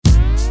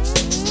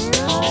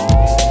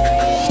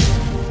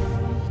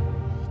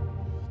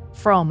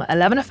From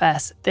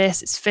 11FS,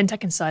 this is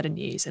FinTech Insider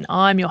News, and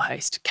I'm your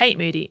host, Kate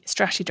Moody,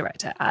 Strategy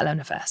Director at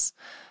 11FS.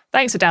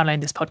 Thanks for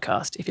downloading this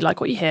podcast. If you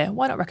like what you hear,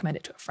 why not recommend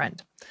it to a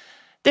friend?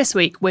 This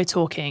week, we're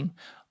talking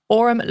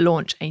Aurum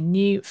launch a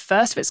new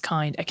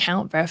first-of-its-kind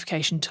account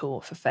verification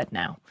tool for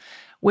FedNow.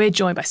 We're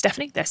joined by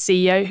Stephanie, their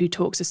CEO, who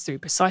talks us through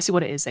precisely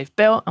what it is they've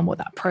built and what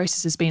that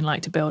process has been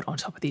like to build on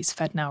top of these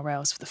FedNow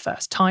rails for the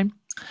first time.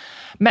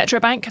 Metro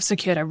Bank have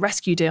secured a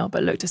rescue deal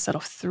but look to sell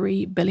off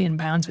 £3 billion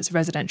of its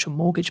residential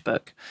mortgage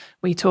book.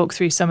 We talk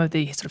through some of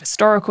the sort of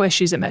historical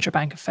issues that Metro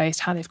Bank have faced,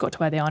 how they've got to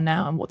where they are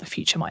now and what the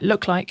future might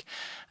look like.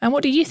 And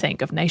what do you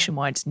think of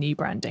Nationwide's new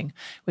branding?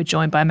 We're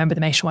joined by a member of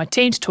the Nationwide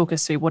team to talk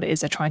us through what it is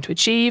they're trying to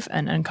achieve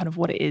and kind of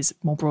what it is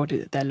more broadly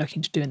that they're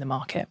looking to do in the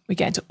market. We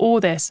get into all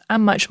this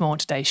and much more in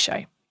today's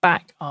show.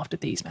 Back after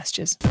these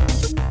messages.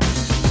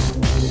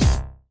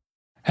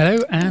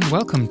 Hello and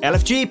welcome,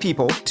 LFG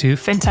people, to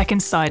FinTech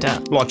Insider,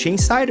 Blockchain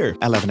Insider,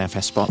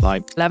 11FS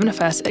Spotlight,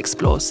 11FS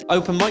Explores,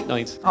 Open Mic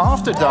Night,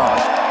 After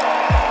Dark.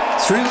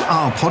 Through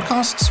our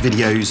podcasts,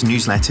 videos,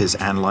 newsletters,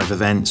 and live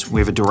events,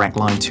 we have a direct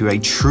line to a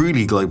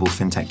truly global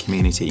fintech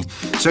community.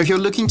 So if you're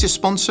looking to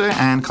sponsor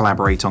and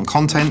collaborate on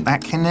content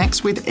that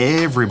connects with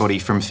everybody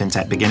from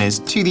fintech beginners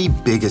to the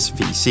biggest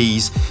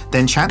VCs,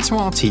 then chat to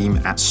our team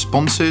at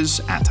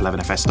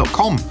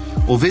sponsors@11fs.com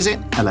or visit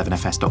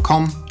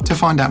 11fs.com to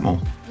find out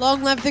more.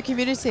 Long live the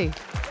community.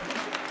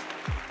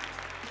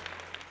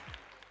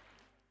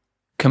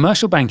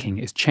 Commercial banking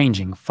is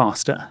changing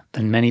faster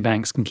than many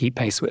banks can keep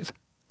pace with.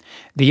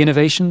 The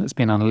innovation that's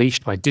been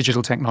unleashed by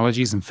digital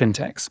technologies and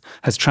fintechs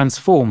has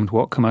transformed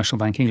what commercial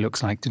banking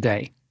looks like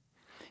today.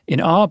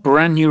 In our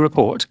brand new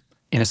report,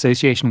 in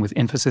association with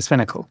Infosys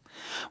Finacle,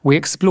 we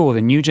explore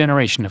the new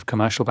generation of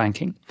commercial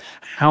banking,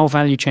 how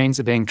value chains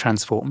are being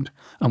transformed,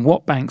 and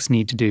what banks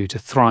need to do to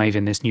thrive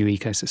in this new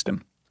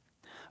ecosystem.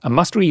 A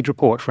must-read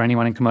report for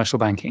anyone in commercial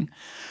banking,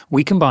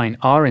 we combine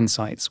our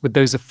insights with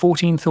those of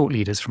 14 thought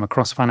leaders from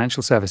across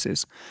financial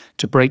services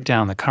to break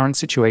down the current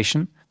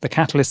situation, the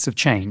catalysts of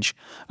change,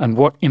 and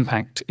what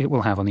impact it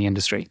will have on the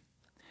industry.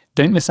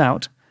 Don't miss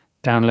out.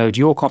 Download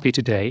your copy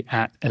today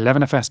at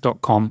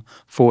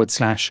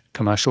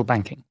 11fs.com/commercial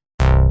banking.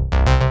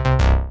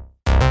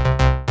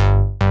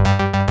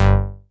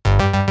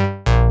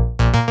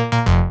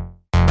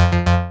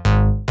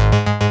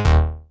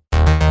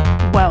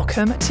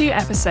 Welcome to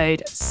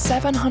episode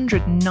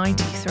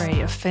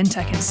 793 of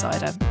FinTech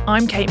Insider.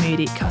 I'm Kate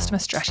Moody, Customer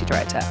Strategy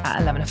Director at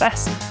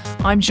 11FS.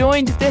 I'm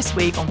joined this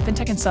week on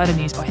FinTech Insider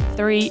News by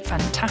three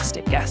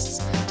fantastic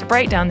guests to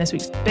break down this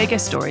week's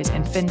biggest stories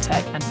in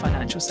FinTech and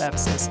financial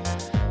services.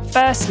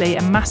 Firstly,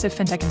 a massive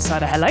FinTech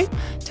Insider hello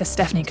to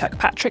Stephanie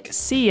Kirkpatrick,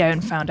 CEO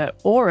and founder at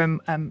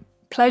Aurum.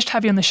 Pleasure to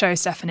have you on the show,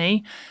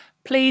 Stephanie.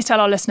 Please tell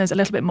our listeners a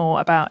little bit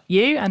more about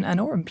you and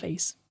Aurum,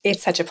 please.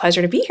 It's such a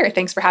pleasure to be here.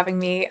 Thanks for having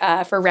me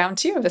for round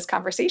two of this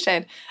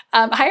conversation.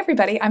 Hi,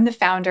 everybody. I'm the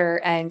founder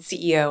and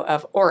CEO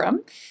of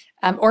Aurum.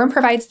 Aurum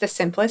provides the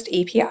simplest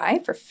API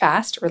for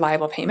fast,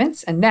 reliable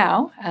payments. And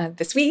now,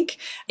 this week,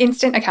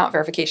 instant account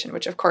verification,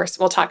 which, of course,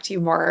 we'll talk to you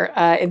more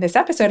in this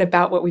episode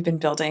about what we've been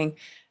building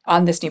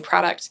on this new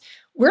product.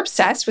 We're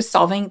obsessed with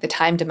solving the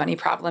time to money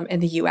problem in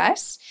the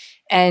US.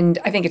 And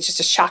I think it's just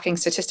a shocking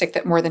statistic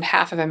that more than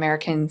half of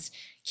Americans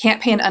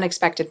can't pay an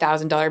unexpected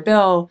 $1,000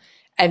 bill.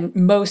 And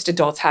most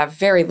adults have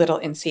very little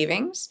in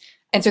savings.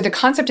 And so the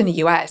concept in the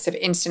US of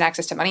instant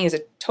access to money is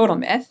a total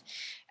myth.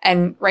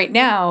 And right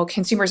now,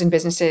 consumers and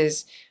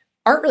businesses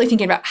aren't really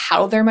thinking about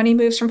how their money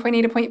moves from point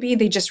A to point B.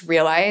 They just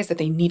realize that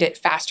they need it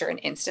faster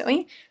and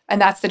instantly. And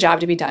that's the job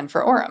to be done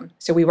for Aurum.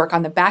 So we work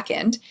on the back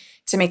end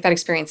to make that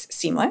experience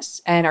seamless.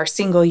 And our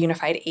single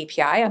unified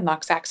API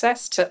unlocks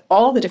access to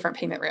all the different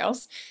payment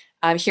rails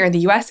here in the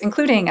US,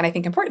 including, and I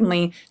think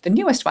importantly, the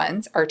newest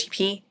ones,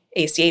 RTP,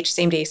 ACH,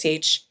 same-day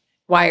ACH,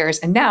 wires,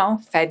 and now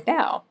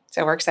FedNow.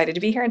 So we're excited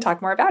to be here and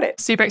talk more about it.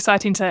 Super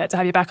exciting to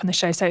have you back on the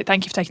show. So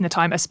thank you for taking the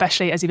time,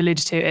 especially as you've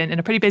alluded to in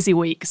a pretty busy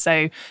week.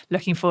 So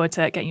looking forward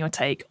to getting your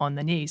take on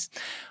the news.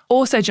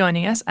 Also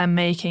joining us and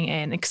making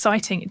an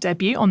exciting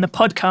debut on the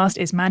podcast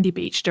is Mandy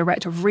Beach,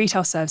 Director of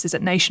Retail Services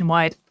at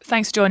Nationwide.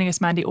 Thanks for joining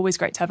us, Mandy. Always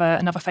great to have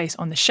another face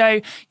on the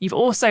show. You've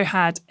also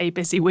had a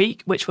busy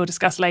week, which we'll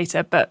discuss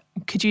later, but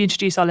could you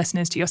introduce our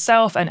listeners to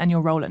yourself and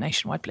your role at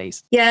Nationwide,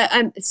 please?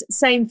 Yeah,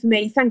 same for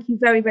me. Thank you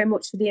very, very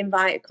much for the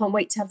invite. I can't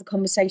wait to have the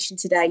conversation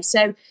today.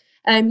 So,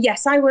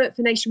 yes, I work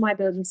for Nationwide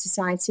Building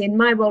Society, and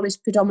my role is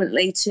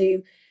predominantly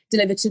to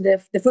deliver to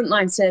the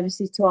frontline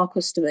services to our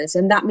customers.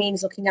 And that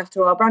means looking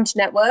after our branch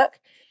network,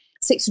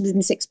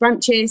 606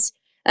 branches,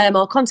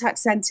 our contact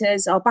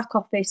centres, our back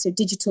office, so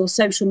digital,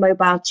 social,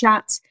 mobile,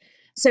 chat.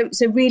 So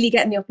really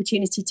getting the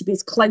opportunity to be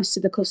as close to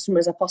the customer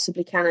as I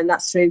possibly can. And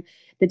that's through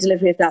the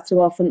delivery of that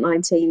through our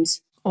frontline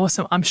teams.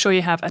 Awesome. I'm sure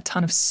you have a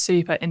ton of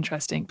super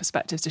interesting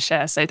perspectives to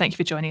share. So thank you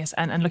for joining us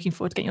and looking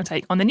forward to getting your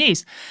take on the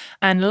news.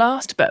 And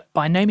last, but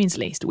by no means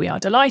least, we are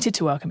delighted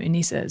to welcome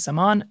Unisa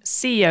Zaman,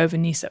 CEO of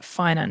Unisa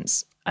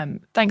Finance.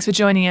 Thanks for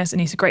joining us,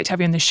 Unisa. Great to have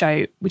you on the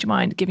show. Would you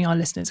mind giving our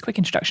listeners a quick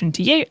introduction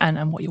to you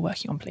and what you're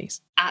working on,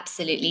 please?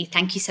 Absolutely.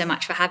 Thank you so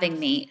much for having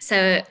me.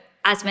 So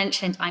As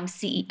mentioned, I'm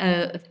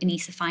CEO of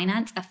Anisa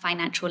Finance, a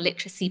financial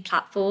literacy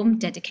platform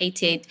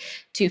dedicated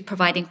to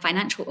providing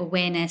financial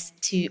awareness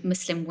to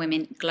Muslim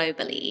women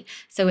globally.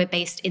 So we're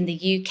based in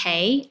the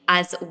UK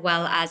as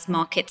well as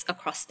markets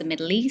across the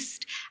Middle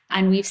East.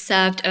 And we've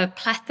served a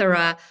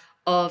plethora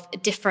of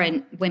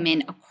different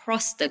women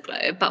across the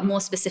globe, but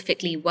more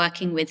specifically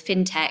working with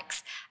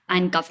fintechs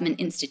and government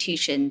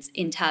institutions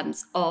in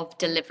terms of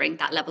delivering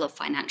that level of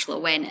financial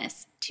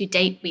awareness. To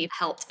date, we've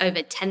helped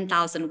over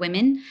 10,000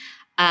 women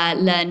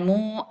learn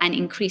more and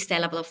increase their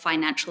level of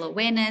financial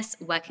awareness,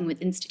 working with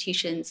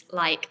institutions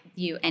like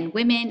UN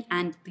Women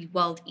and the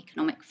World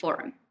Economic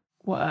Forum.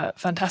 What a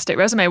fantastic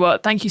resume. Well,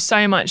 thank you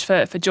so much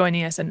for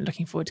joining us and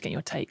looking forward to getting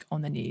your take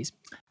on the news.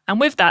 And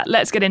with that,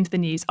 let's get into the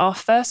news. Our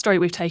first story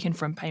we've taken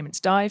from Payments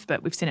Dive,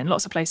 but we've seen it in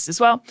lots of places as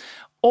well.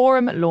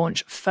 Aurum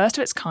launch first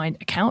of its kind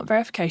account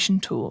verification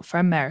tool for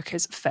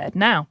America's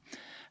FedNow.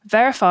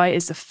 Verify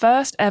is the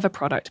first ever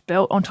product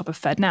built on top of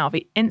FedNow,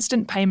 the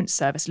instant payment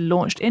service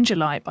launched in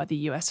July by the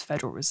US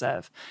Federal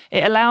Reserve.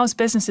 It allows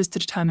businesses to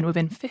determine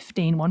within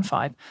 15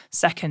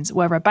 seconds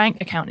whether a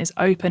bank account is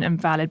open and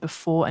valid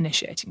before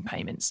initiating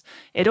payments.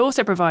 It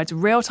also provides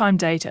real-time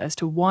data as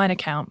to why an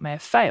account may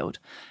have failed.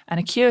 An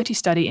Acuity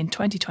study in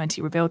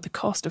 2020 revealed the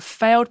cost of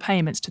failed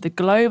payments to the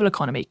global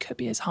economy could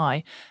be as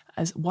high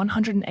as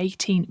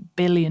 $118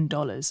 billion.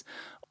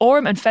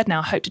 Aurum and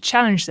FedNow hope to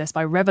challenge this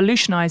by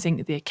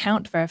revolutionising the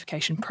account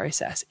verification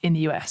process in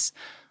the US.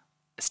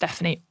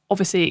 Stephanie,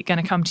 obviously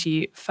going to come to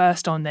you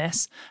first on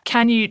this.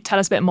 Can you tell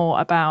us a bit more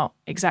about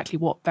exactly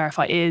what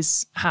Verify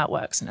is, how it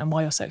works, and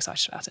why you're so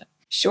excited about it?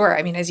 Sure.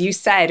 I mean, as you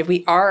said,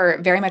 we are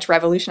very much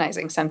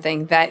revolutionizing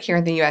something that here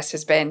in the US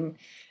has been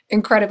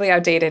incredibly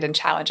outdated and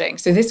challenging.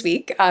 So this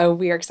week,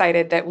 we are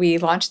excited that we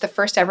launched the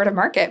first ever to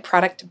market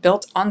product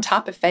built on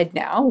top of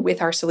FedNow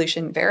with our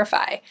solution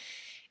Verify.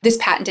 This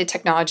patented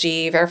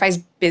technology verifies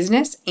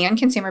business and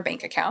consumer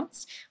bank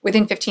accounts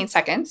within 15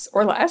 seconds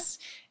or less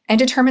and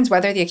determines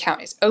whether the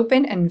account is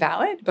open and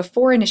valid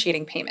before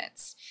initiating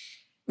payments.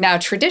 Now,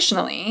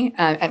 traditionally,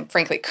 and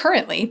frankly,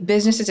 currently,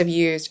 businesses have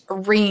used a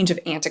range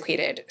of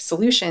antiquated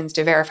solutions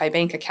to verify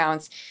bank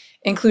accounts,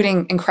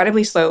 including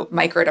incredibly slow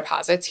micro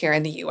deposits here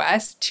in the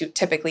US,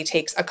 typically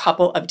takes a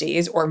couple of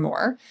days or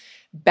more,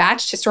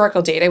 batched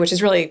historical data, which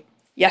is really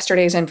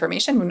yesterday's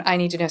information when I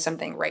need to know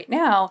something right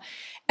now,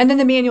 and then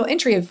the manual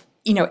entry of,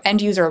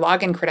 end user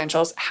login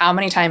credentials. How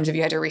many times have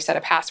you had to reset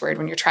a password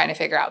when you're trying to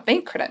figure out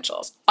bank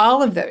credentials?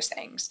 All of those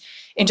things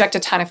inject a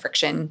ton of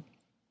friction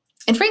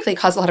and frankly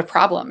cause a lot of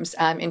problems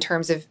in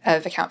terms of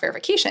account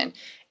verification.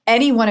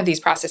 Any one of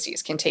these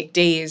processes can take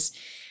days.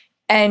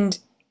 And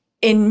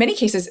in many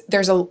cases,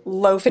 there's a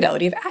low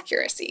fidelity of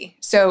accuracy.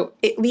 So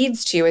it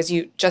leads to, as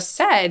you just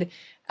said,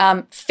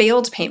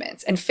 failed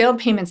payments. And failed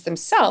payments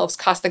themselves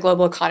cost the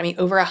global economy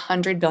over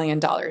 $100 billion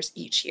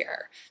each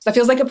year. So that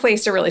feels like a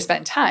place to really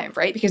spend time,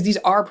 right? Because these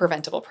are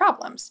preventable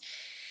problems.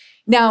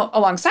 Now,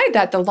 alongside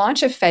that, the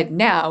launch of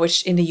FedNow,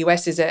 which in the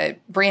US is a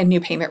brand new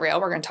payment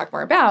rail we're going to talk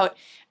more about,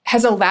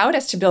 has allowed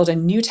us to build a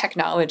new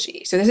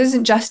technology. So this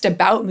isn't just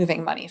about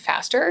moving money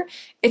faster.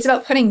 It's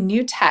about putting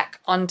new tech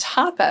on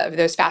top of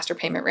those faster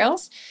payment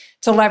rails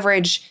to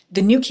leverage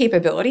the new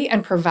capability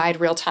and provide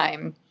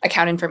real-time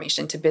account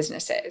information to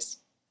businesses.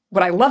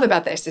 What I love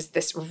about this is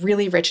this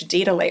really rich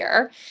data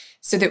layer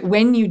so that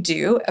when you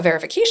do a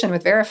verification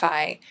with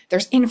Verify,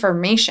 there's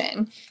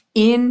information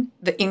in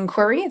the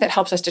inquiry that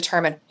helps us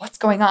determine what's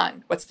going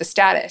on. What's the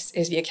status?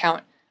 Is the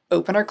account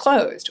open or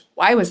closed?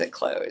 Why was it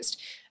closed?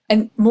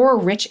 And more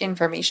rich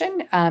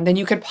information than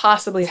you could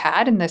possibly have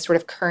had in the sort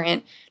of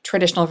current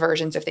traditional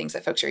versions of things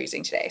that folks are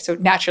using today. So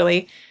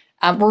naturally,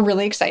 we're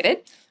really excited.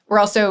 We're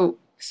also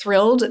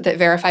thrilled that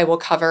Verify will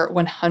cover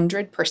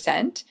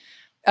 100%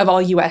 of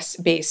all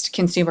US-based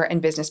consumer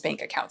and business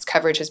bank accounts.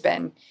 Coverage has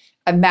been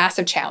a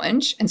massive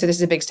challenge. And so this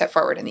is a big step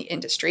forward in the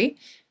industry,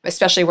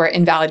 especially where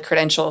invalid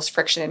credentials,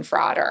 friction, and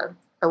fraud are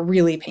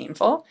really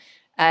painful.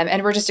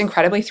 And we're just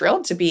incredibly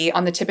thrilled to be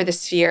on the tip of the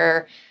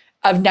sphere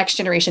of next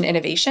generation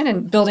innovation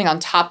and building on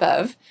top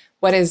of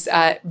what is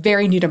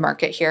very new to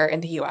market here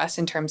in the US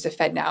in terms of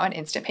FedNow and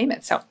instant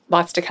payments. So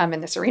lots to come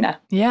in this arena.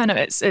 Yeah, no,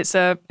 it's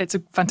a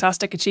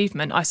fantastic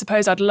achievement. I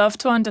suppose I'd love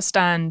to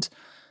understand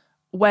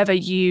whether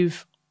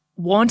you've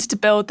wanted to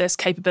build this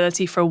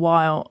capability for a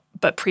while,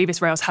 but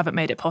previous rails haven't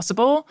made it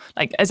possible.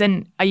 Like, as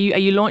in, are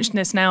you launching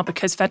this now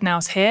because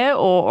FedNow's here,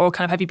 or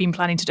kind of have you been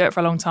planning to do it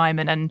for a long time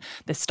and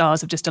the stars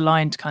have just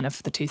aligned kind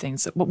of the two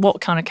things? What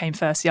kind of came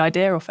first, the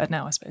idea or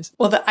FedNow, I suppose?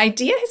 Well, the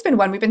idea has been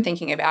one we've been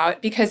thinking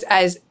about because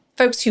as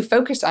folks who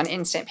focus on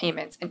instant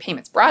payments and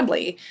payments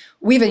broadly,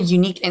 we have a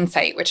unique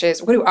insight, which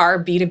is what do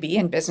our B2B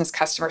and business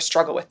customers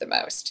struggle with the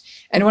most?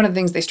 And one of the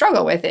things they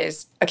struggle with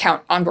is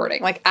account onboarding.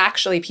 Like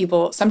actually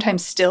people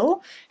sometimes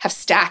still have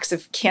stacks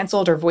of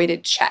canceled or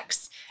voided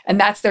checks. And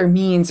that's their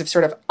means of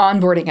sort of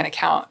onboarding an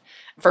account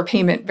for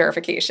payment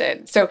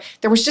verification. So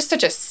there was just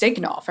such a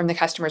signal from the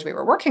customers we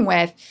were working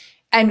with.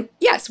 And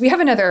yes, we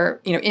have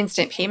another,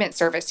 instant payment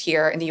service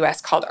here in the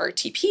US called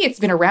RTP. It's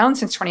been around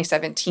since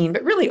 2017,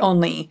 but really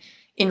only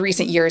in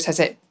recent years has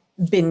it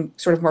been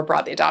sort of more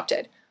broadly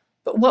adopted.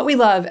 But what we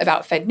love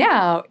about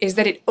FedNow is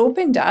that it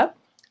opened up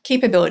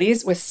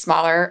capabilities with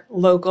smaller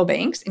local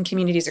banks in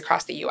communities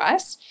across the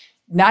US.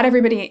 Not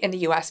everybody in the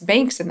US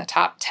banks in the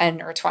top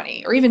 10 or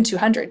 20 or even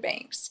 200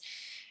 banks.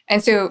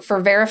 And so for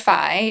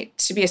Verify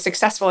to be as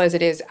successful as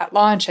it is at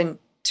launch and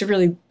to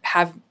really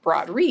have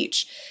broad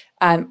reach,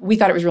 we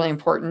thought it was really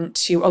important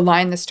to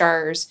align the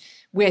stars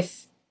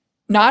with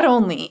not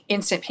only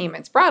instant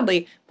payments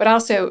broadly, but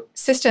also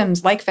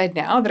systems like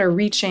FedNow that are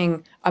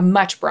reaching a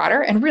much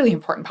broader and really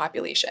important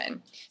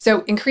population.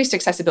 So increased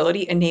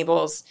accessibility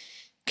enables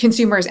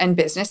consumers and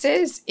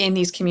businesses in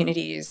these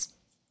communities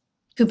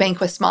who bank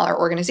with smaller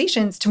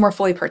organizations to more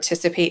fully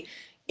participate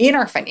in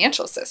our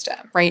financial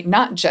system, right?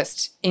 Not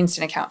just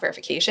instant account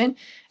verification.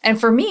 And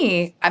for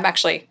me, I'm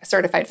actually a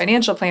certified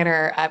financial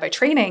planner by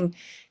training.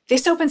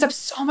 This opens up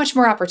so much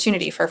more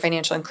opportunity for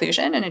financial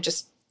inclusion. And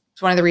it's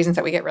one of the reasons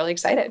that we get really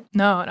excited.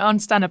 No,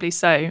 understandably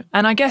so.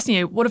 And I guess,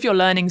 what have your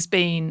learnings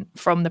been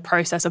from the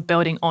process of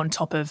building on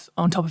top of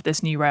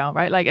this new rail,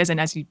 right? Like,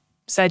 as you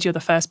said, you're the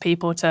first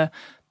people to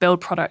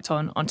build product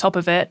on top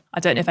of it. I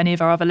don't know if any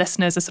of our other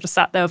listeners are sort of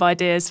sat there with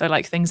ideas for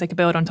like things they could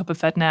build on top of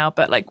FedNow,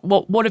 but like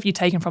what have you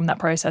taken from that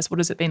process? What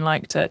has it been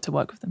like to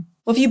work with them?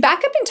 Well, if you back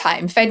up in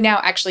time,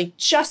 FedNow actually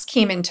just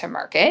came into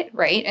market,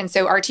 right? And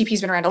so RTP's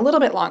been around a little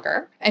bit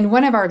longer. And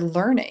one of our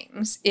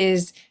learnings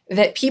is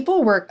that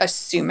people were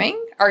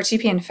assuming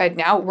RTP and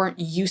FedNow weren't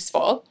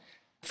useful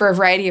for a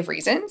variety of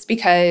reasons,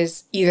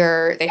 because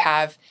either they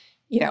have,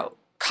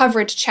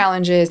 coverage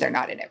challenges, they're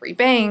not in every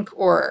bank,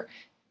 or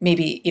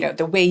maybe,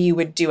 the way you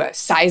would do a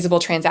sizable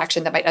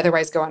transaction that might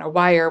otherwise go on a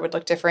wire would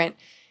look different.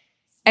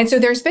 And so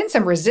there's been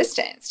some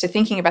resistance to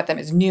thinking about them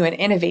as new and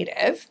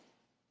innovative.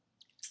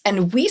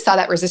 And we saw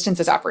that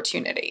resistance as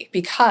opportunity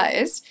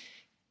because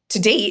to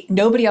date,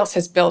 nobody else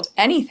has built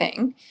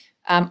anything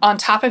on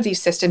top of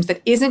these systems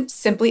that isn't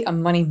simply a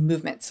money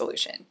movement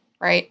solution,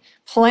 right?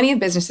 Plenty of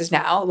businesses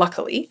now,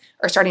 luckily,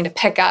 are starting to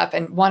pick up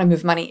and want to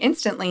move money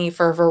instantly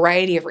for a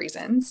variety of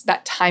reasons.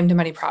 That time to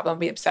money problem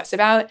we obsess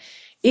about,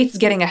 it's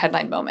getting a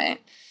headline moment.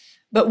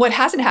 But what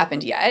hasn't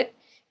happened yet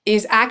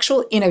is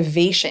actual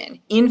innovation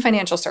in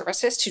financial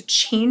services to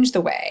change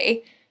the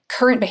way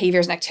current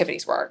behaviors and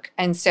activities work.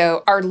 And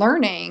so our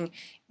learning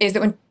is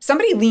that when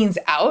somebody leans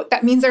out,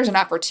 that means there's an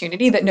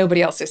opportunity that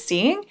nobody else is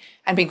seeing.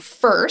 And being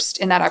first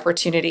in that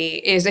opportunity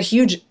is a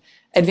huge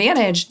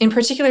advantage, in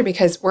particular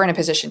because we're in a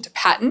position to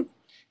patent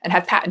and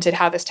have patented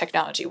how this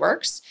technology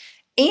works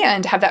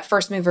and have that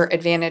first mover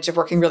advantage of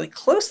working really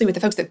closely with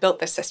the folks that built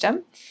this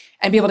system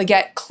and be able to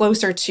get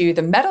closer to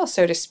the metal,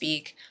 so to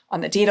speak,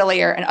 on the data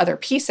layer and other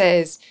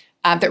pieces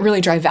that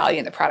really drive value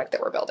in the product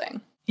that we're building.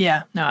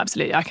 Yeah, no,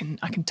 absolutely. I can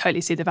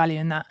totally see the value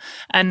in that.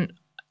 And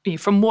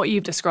from what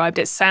you've described,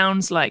 it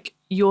sounds like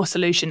your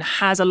solution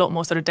has a lot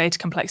more sort of data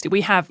complexity.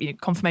 We have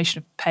confirmation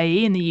of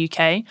payee in the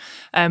UK,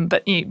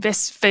 but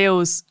this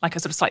feels like a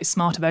sort of slightly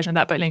smarter version of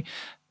that. But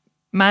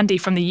Mandy,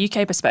 from the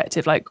UK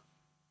perspective,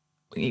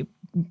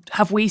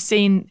 have we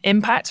seen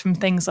impact from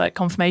things like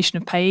confirmation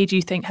of payee? Do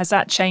you think has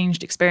that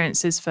changed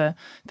experiences for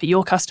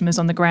your customers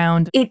on the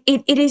ground? It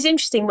is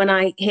interesting when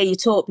I hear you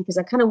talk, because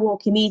I kind of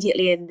walk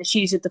immediately in the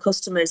shoes of the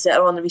customers that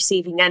are on the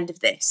receiving end of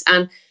this.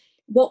 And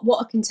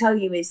what I can tell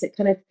you is that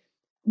kind of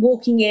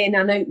walking in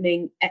and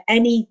opening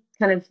any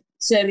kind of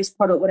service,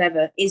 product,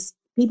 whatever, is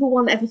people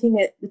want everything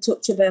at the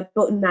touch of a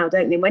button now,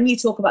 don't they? When you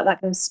talk about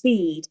that kind of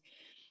speed,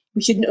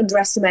 we shouldn't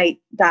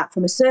underestimate that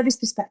from a service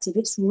perspective.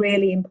 It's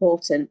really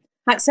important.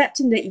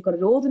 Accepting that you've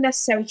got all the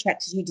necessary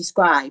checks as you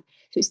describe.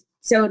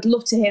 So I'd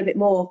love to hear a bit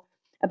more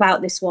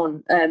about this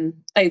one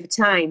over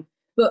time.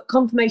 But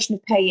confirmation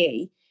of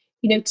payee,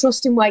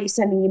 trusting where you're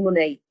sending your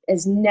money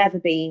has never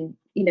been,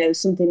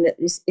 something that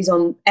is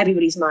on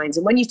everybody's minds.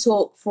 And when you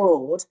talk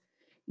fraud,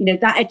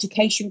 that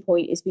education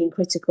point is being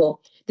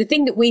critical. The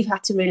thing that we've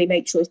had to really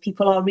make sure is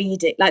people are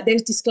reading, like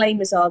those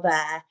disclaimers are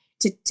there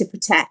to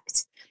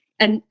protect.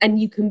 And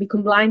you can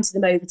become blind to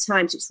them over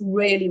time. So it's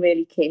really,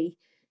 really key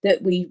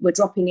that we're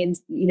dropping in,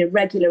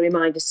 regular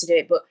reminders to do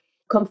it. But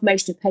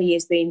confirmation of payee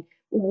has been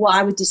what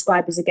I would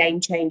describe as a game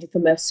changer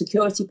from a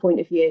security point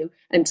of view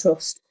and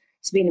trust.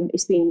 It's been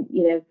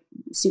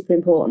super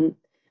important.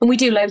 And we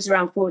do loads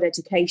around fraud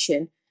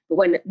education. But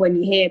when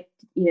you hear,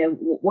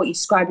 what you're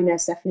describing there,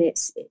 Stephanie,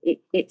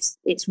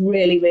 it's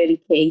really,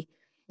 really key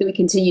that we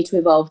continue to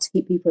evolve to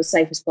keep people as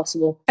safe as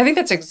possible. I think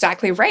that's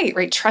exactly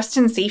right? Trust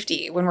and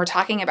safety, when we're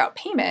talking about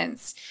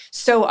payments,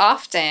 so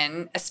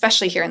often,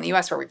 especially here in the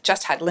US where we've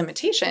just had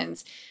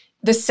limitations,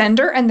 the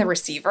sender and the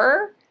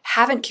receiver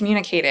haven't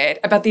communicated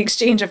about the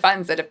exchange of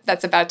funds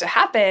that's about to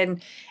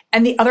happen.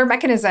 And the other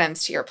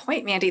mechanisms, to your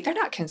point, Mandy, they're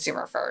not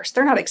consumer first.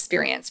 They're not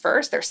experience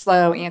first. They're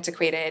slow,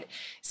 antiquated.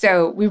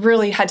 So we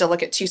really had to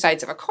look at two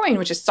sides of a coin,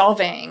 which is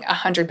solving a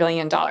 $100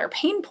 billion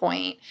pain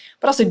point,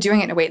 but also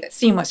doing it in a way that's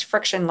seamless,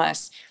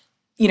 frictionless.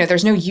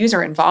 There's no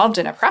user involved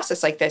in a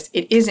process like this.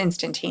 It is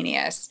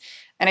instantaneous.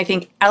 And I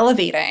think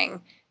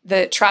elevating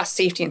the trust,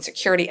 safety, and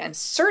security and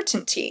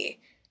certainty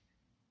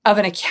of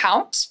an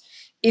account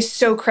is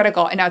so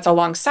critical. And now it's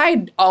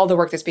alongside all the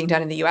work that's being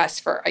done in the US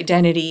for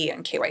identity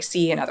and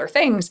KYC and other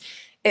things.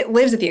 It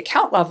lives at the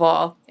account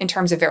level in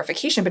terms of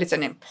verification, but it's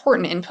an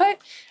important input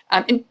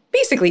in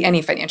basically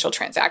any financial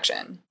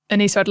transaction.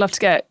 Anissa, I'd love to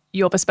get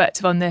your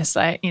perspective on this.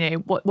 Like,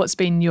 what's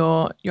been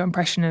your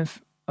impression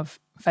of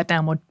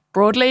FedNow more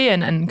broadly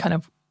and kind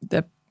of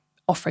the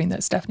offering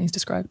that Stephanie's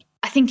described?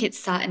 I think it's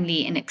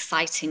certainly an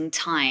exciting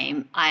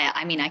time.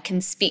 I mean, I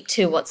can speak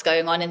to what's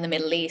going on in the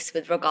Middle East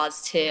with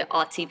regards to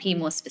RTP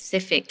more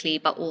specifically,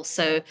 but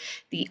also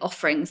the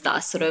offerings that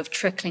are sort of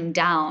trickling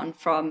down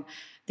from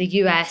the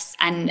US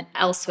and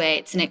elsewhere.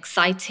 It's an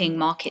exciting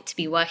market to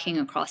be working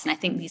across. And I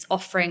think these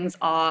offerings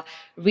are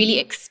really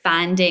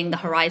expanding the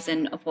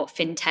horizon of what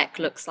fintech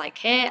looks like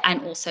here,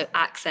 and also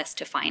access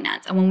to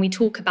finance. And when we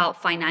talk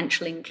about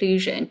financial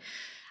inclusion,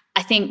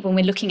 I think when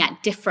we're looking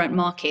at different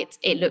markets,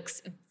 it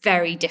looks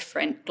very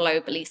different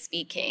globally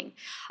speaking.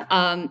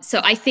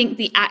 So I think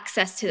the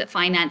access to the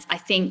finance, I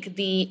think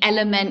the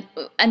element,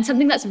 and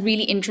something that's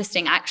really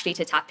interesting actually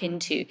to tap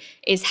into,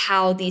 is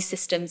how these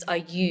systems are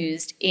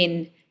used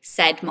in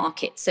said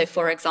markets. So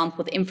for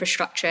example, the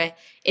infrastructure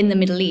in the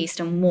Middle East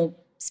and more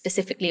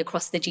specifically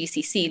across the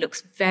GCC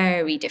looks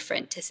very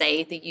different to,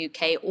 say, the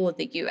UK or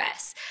the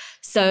US.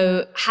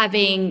 So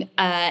having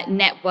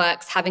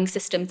networks, having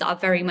systems that are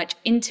very much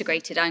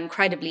integrated are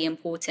incredibly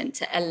important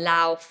to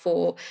allow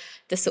for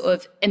the sort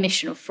of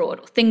omission of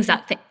fraud or things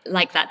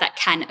like that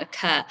can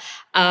occur.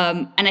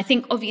 And I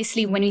think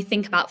obviously when we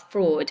think about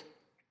fraud,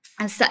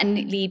 has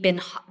certainly been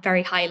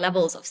very high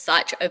levels of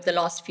such over the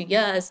last few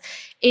years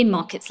in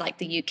markets like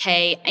the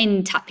UK,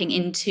 in tapping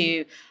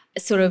into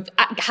sort of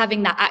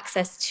having that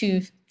access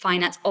to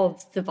finance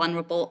of the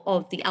vulnerable,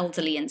 of the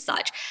elderly and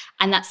such.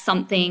 And that's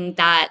something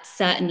that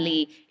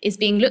certainly is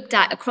being looked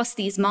at across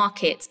these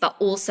markets, but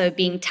also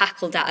being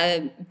tackled at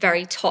a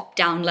very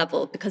top-down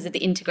level because of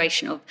the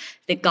integration of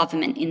the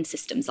government in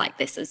systems like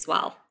this as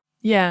well.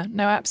 Yeah,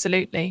 no,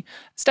 absolutely.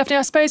 Stephanie,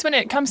 I suppose when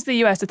it comes to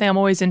the US, the thing I'm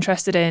always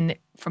interested in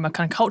from a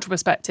kind of cultural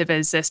perspective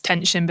is this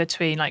tension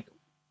between like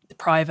the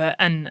private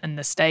and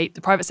the state,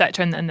 the private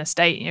sector and the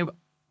state.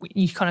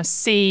 You kind of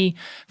see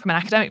from an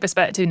academic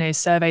perspective,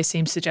 surveys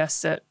seem to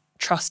suggest that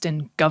trust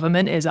in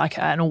government is like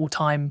at an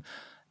all-time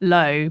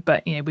low.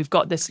 But, we've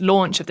got this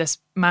launch of this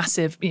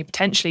massive,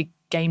 potentially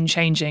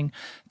game-changing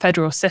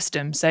federal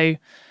system. So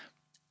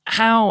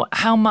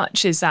how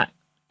much is that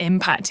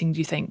impacting, do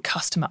you think,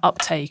 customer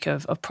uptake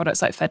of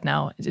products like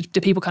FedNow?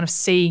 Do people kind of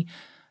see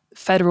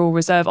Federal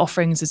Reserve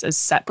offerings as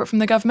separate from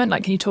the government?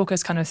 Like, can you talk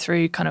us kind of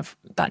through kind of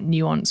that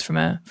nuance from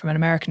an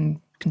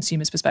American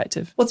consumer's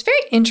perspective? Well, it's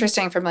very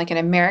interesting from like an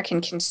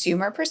American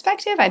consumer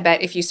perspective. I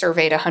bet if you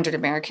surveyed 100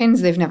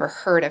 Americans, they've never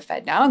heard of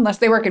FedNow unless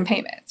they work in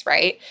payments,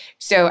 right?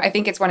 So I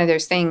think it's one of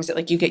those things that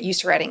like you get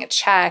used to writing a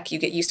check, you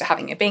get used to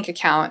having a bank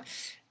account,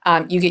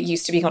 you get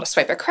used to being able to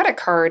swipe a credit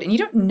card, and you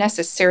don't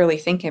necessarily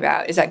think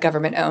about, is that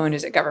government owned?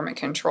 Is it government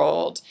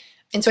controlled?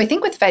 And so I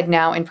think with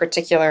FedNow in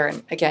particular,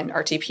 and again,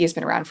 RTP has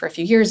been around for a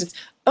few years, its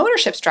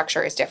ownership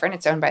structure is different.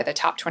 It's owned by the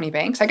top 20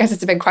 banks. I guess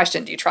it's a big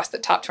question. Do you trust the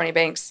top 20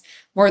 banks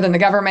more than the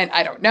government?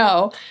 I don't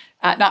know.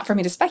 Not for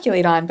me to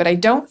speculate on, but I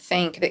don't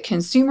think that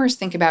consumers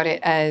think about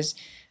it as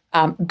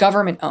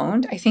government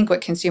owned. I think what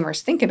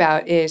consumers think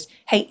about is,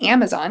 hey,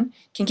 Amazon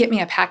can get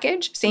me a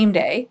package same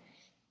day.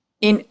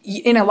 In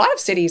a lot of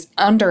cities,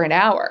 under an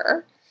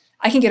hour.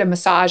 I can get a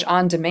massage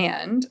on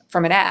demand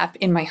from an app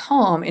in my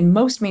home in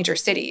most major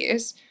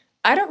cities.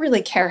 I don't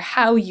really care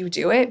how you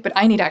do it, but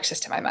I need access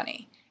to my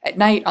money at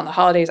night, on the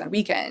holidays, on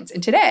weekends.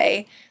 And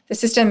today, the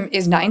system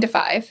is 9 to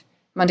 5,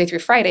 Monday through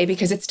Friday,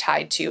 because it's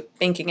tied to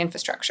banking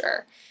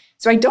infrastructure.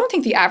 So I don't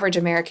think the average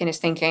American is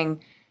thinking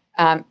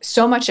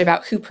so much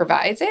about who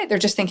provides it. They're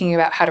just thinking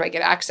about, how do I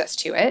get access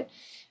to it?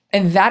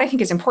 And that I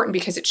think is important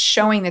because it's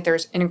showing that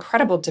there's an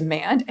incredible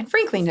demand and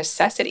frankly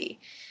necessity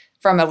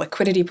from a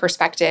liquidity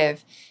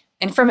perspective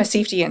and from a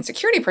safety and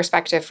security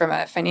perspective, from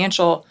a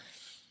financial,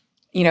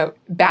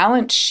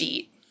 balance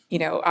sheet,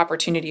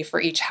 opportunity for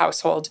each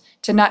household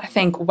to not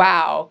think,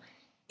 wow,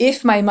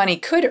 if my money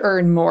could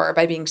earn more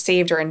by being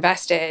saved or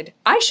invested,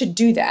 I should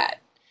do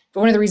that. But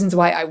one of the reasons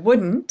why I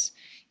wouldn't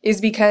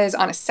is because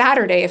on a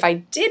Saturday, if I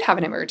did have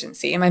an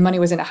emergency and my money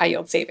was in a high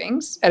yield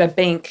savings at a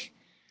bank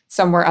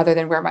somewhere other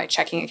than where my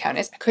checking account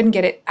is, I couldn't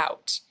get it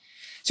out.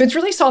 So it's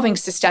really solving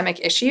systemic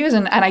issues.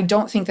 And I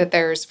don't think that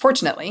there's,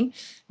 fortunately,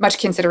 much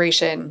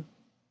consideration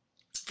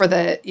for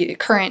the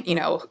current,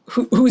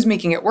 who's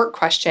making it work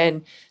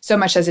question, so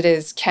much as it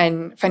is,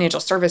 can financial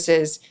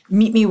services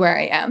meet me where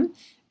I am?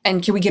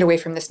 And can we get away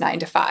from this 9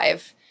 to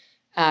 5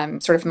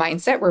 sort of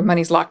mindset where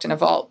money's locked in a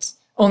vault,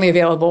 only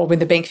available when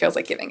the bank feels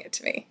like giving it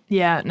to me?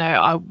 Yeah, no,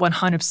 I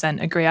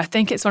 100% agree. I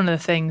think it's one of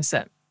the things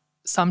that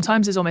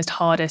sometimes is almost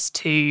hardest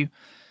to,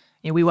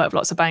 we work with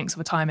lots of banks all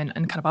the time and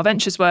kind of our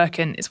ventures work,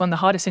 and it's one of the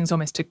hardest things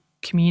almost to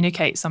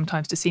communicate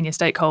sometimes to senior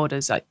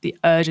stakeholders, like the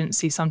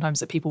urgency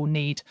sometimes that people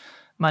need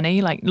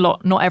money. Like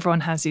not everyone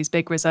has these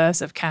big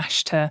reserves of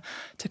cash to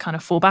kind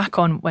of fall back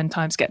on when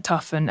times get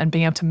tough, and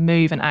being able to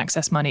move and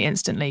access money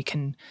instantly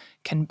can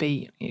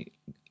be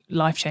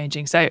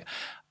life-changing. So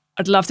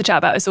I'd love to chat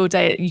about this all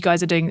day. You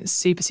guys are doing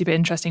super, super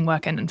interesting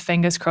work, and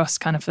fingers crossed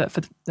kind of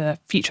for the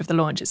future of the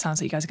launch. It sounds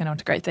like you guys are going on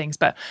to great things,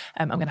 but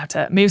I'm going to have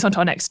to move on to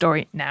our next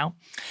story now.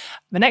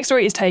 The next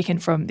story is taken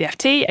from the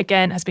FT,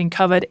 again, has been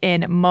covered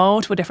in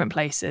multiple different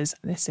places.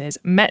 This is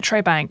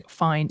Metro Bank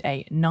find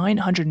a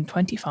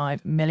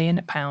 £925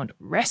 million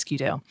rescue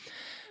deal.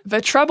 The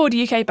troubled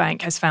UK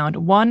bank has found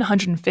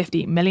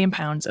 £150 million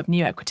of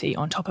new equity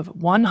on top of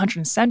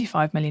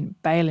 £175 million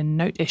bail-in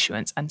note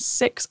issuance and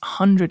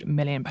 £600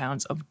 million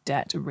of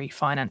debt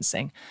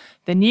refinancing.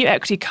 The new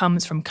equity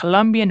comes from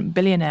Colombian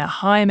billionaire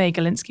Jaime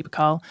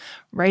Galinsky-Bacall,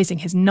 raising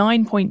his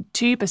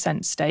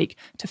 9.2% stake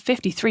to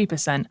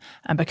 53%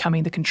 and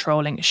becoming the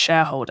controlling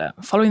shareholder.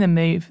 Following the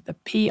move, the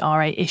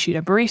PRA issued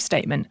a brief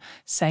statement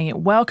saying it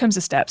welcomes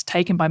the steps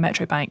taken by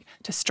Metro Bank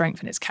to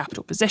strengthen its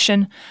capital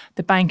position.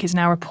 The bank is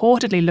now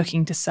reportedly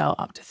looking to sell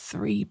up to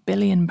 £3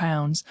 billion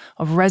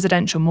of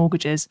residential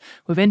mortgages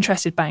with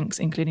interested banks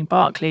including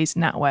Barclays,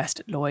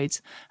 NatWest,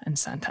 Lloyds and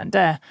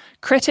Santander.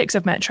 Critics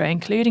of Metro,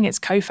 including its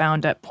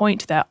co-founder,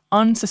 point to their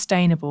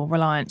unsustainable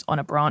reliance on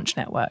a branch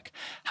network.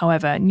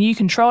 However, new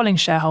controlling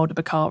shareholder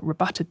Bacall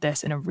rebutted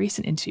this in a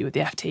recent interview with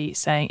the FT,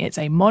 saying it's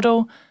a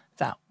model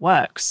that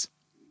works.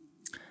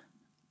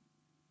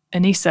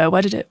 Anissa,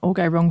 where did it all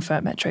go wrong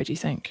for Metro, do you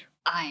think?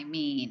 I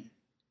mean,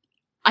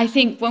 I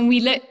think when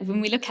we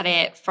look at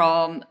it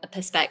from a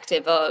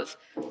perspective of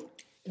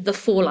the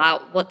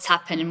fallout, what's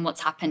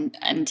happened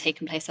and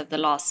taken place over the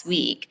last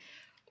week,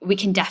 we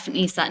can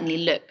certainly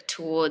look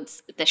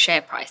towards the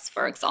share price.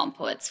 For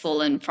example, it's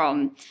fallen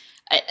from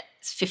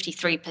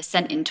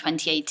 53% in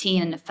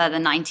 2018 and a further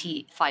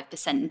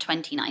 95% in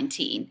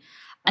 2019.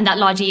 And that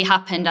largely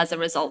happened as a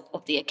result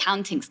of the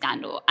accounting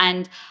scandal.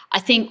 And I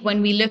think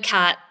when we look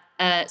at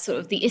sort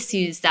of the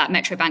issues that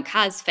Metro Bank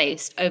has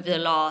faced over the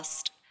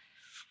last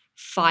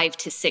 5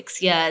 to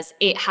 6 years,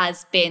 it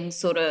has been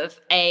sort of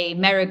a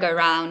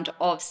merry-go-round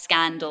of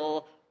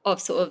scandal,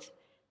 of sort of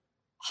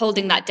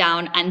holding that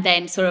down and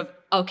then sort of,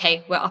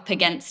 okay, we're up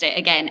against it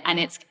again, and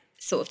it's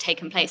sort of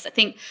taken place. I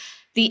think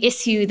the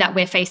issue that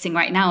we're facing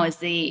right now is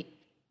the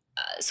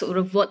sort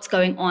of what's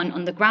going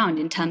on the ground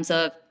in terms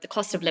of the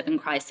cost of living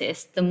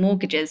crisis, the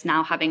mortgages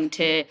now having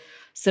to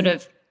sort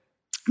of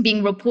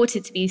being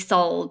reported to be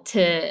sold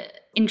to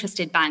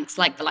interested banks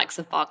like the likes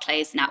of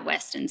Barclays,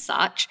 NatWest and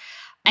such.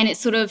 And it's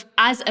sort of,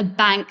 as a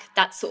bank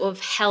that sort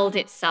of held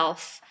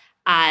itself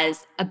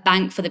as a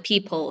bank for the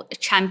people, a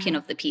champion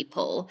of the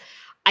people,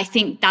 I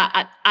think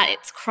that at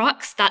its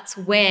crux, that's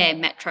where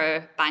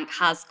Metro Bank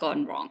has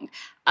gone wrong.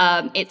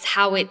 It's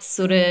how it's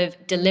sort of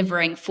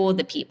delivering for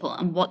the people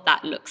and what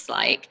that looks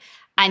like,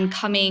 and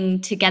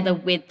coming together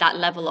with that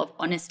level of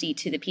honesty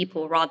to the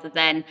people rather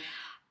than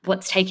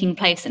what's taking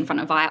place in front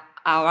of our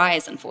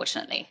eyes,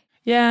 unfortunately.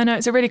 Yeah, no,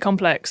 it's a really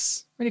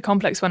complex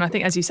one. I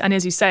think, as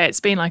you say, it's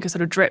been like a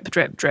sort of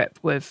drip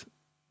with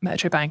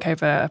Metro Bank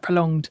over a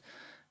prolonged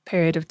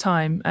period of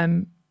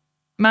time.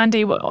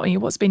 Mandy,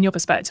 what's been your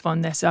perspective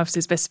on this?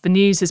 Obviously, the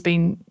news has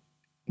been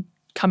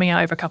coming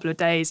out over a couple of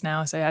days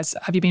now. So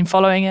have you been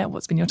following it?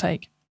 What's been your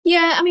take?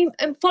 Yeah, I mean,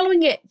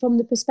 following it from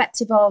the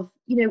perspective of,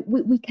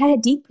 we care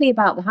deeply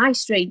about the high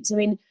streets. I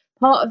mean,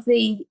 part of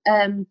the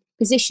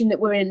position that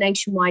we're in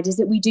nationwide is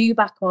that we do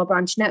back our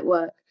branch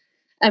network.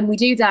 And we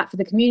do that for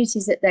the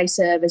communities that they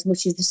serve as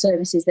much as the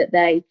services that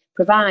they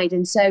provide.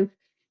 And so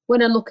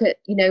when I look at,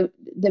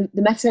 the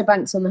Metro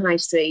banks on the high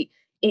street,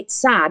 it's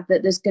sad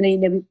that there's going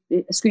to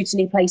be a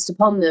scrutiny placed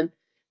upon them.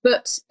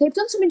 But they've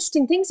done some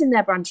interesting things in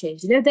their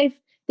branches.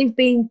 They've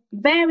been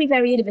very,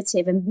 very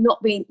innovative and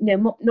not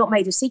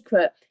made a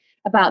secret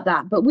about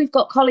that. But we've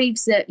got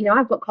colleagues that,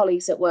 I've got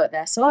colleagues that work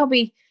there. So I'll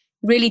be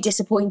really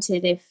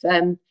disappointed if,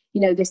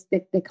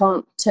 they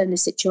can't turn the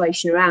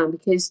situation around,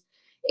 because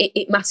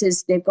it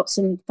matters. They've got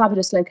some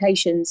fabulous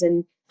locations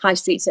and high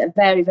streets that are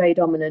very, very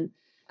dominant.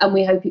 And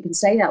we hope it can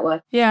stay that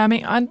way. Yeah, I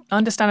mean, I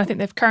understand. I think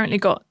they've currently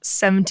got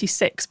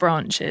 76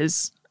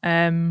 branches,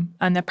 and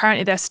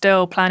apparently they're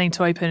still planning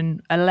to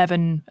open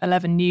 11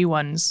 new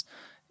ones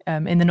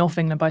in the north of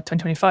England by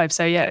 2025.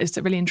 So yeah, it's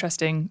really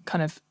interesting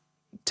kind of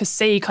to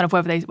see kind of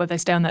whether they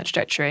stay on that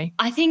trajectory.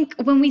 I think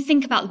when we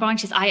think about the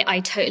branches,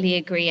 I totally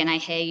agree, and I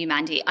hear you,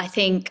 Mandy. I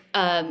think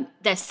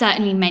there's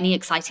certainly many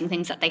exciting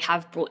things that they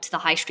have brought to the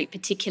high street,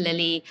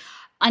 particularly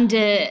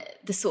under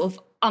the sort of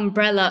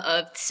umbrella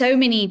of so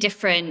many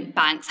different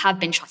banks have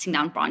been shutting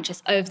down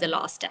branches over the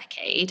last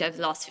decade, over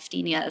the last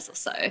 15 years or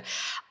so.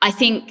 I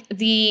think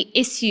the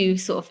issue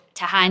sort of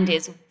to hand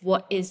is,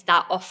 what is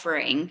that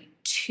offering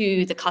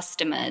to the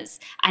customers,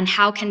 and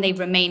how can they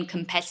remain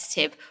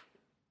competitive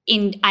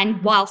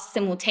and whilst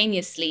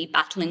simultaneously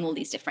battling all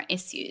these different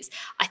issues?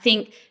 I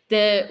think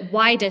the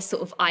wider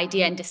sort of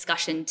idea and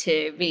discussion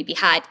to really be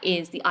had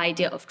is the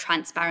idea of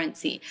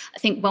transparency. I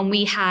think when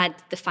we had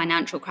the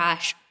financial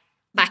crash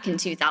back in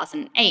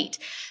 2008,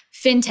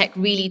 fintech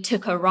really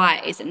took a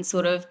rise in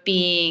sort of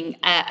being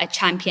a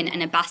champion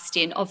and a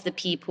bastion of the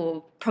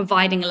people,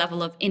 providing a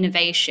level of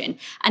innovation.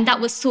 And that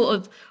was sort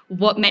of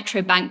what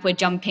Metro Bank were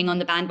jumping on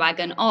the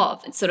bandwagon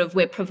of. It's sort of,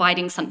 we're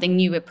providing something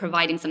new, we're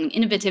providing something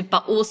innovative,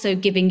 but also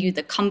giving you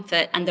the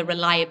comfort and the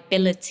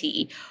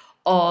reliability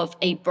of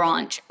a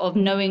branch, of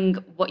knowing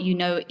what you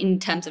know in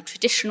terms of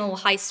traditional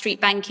high street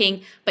banking,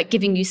 but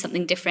giving you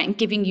something different and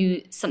giving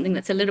you something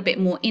that's a little bit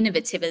more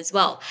innovative as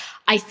well.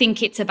 I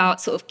think it's about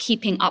sort of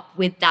keeping up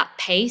with that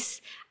pace,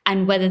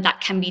 and whether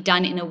that can be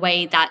done in a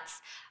way that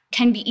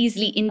can be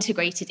easily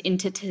integrated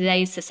into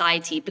today's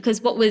society, because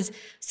what was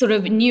sort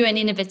of new and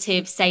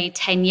innovative, say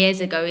 10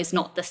 years ago, is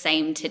not the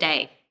same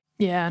today.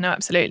 Yeah, no,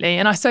 absolutely.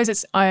 And I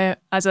suppose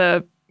as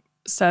a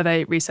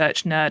survey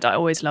research nerd, I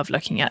always love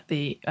looking at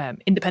the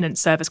independent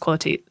service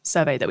quality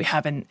survey that we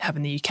have in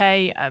the UK.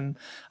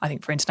 I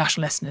think for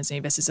international listeners,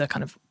 this is a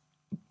kind of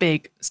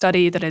big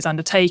study that is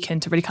undertaken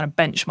to really kind of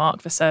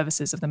benchmark the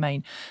services of the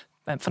main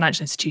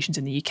financial institutions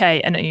in the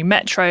UK. And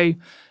Metro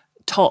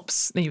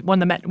tops one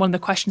of the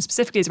questions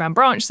specifically is around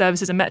branch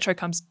services, and Metro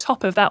comes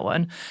top of that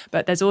one.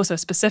 But there's also a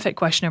specific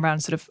question around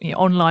sort of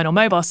online or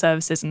mobile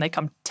services, and they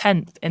come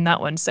 10th in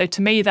that one. So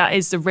to me, that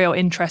is the real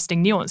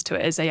interesting nuance to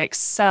it, is they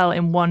excel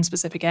in one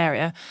specific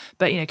area,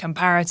 but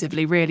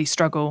comparatively really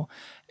struggle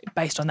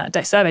based on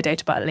that survey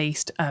data, but at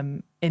least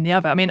in the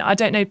other. I mean, I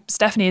don't know,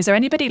 Stephanie, is there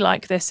anybody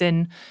like this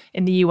in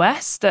the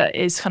US that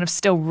is kind of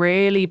still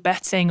really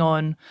betting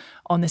on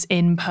this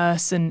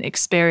in-person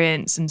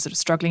experience and sort of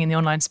struggling in the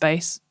online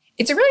space?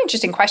 It's a really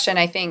interesting question.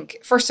 I think,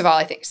 first of all,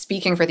 I think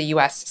speaking for the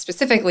U.S.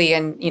 specifically,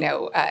 and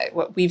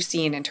what we've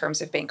seen in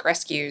terms of bank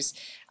rescues,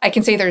 I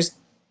can say there's,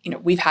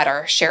 we've had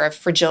our share of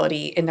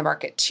fragility in the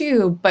market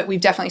too, but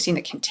we've definitely seen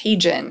the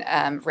contagion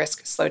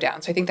risk slow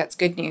down. So I think that's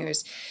good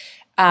news.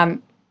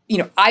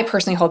 I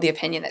personally hold the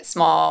opinion that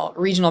small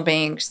regional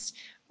banks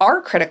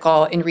are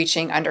critical in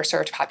reaching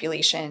underserved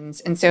populations,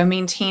 and so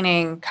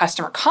maintaining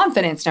customer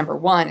confidence, number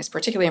one, is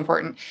particularly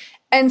important,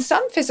 and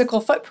some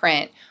physical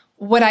footprint.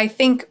 What I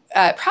think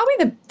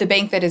probably the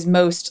bank that is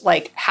most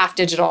like half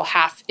digital,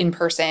 half in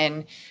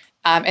person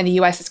in the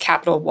US is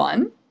Capital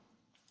One.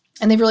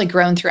 And they've really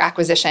grown through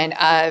acquisition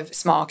of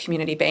small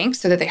community banks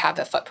so that they have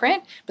the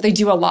footprint, but they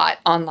do a lot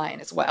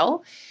online as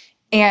well.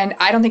 And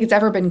I don't think it's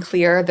ever been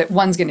clear that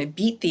one's going to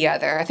beat the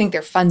other. I think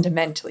they're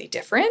fundamentally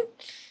different.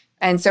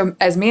 And so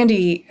as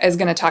Mandy is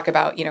going to talk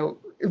about,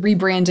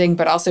 rebranding,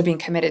 but also being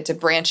committed to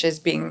branches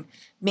being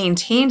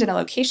maintained in a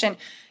location,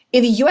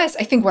 in the US,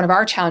 I think one of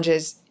our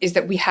challenges is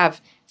that we have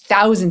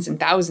thousands and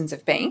thousands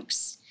of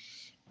banks,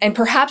 and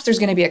perhaps there's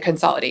going to be a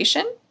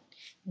consolidation,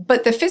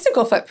 but the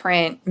physical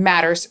footprint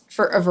matters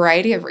for a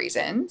variety of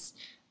reasons.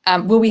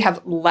 Will we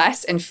have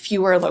less and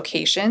fewer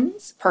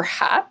locations,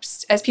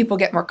 perhaps, as people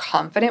get more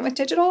confident with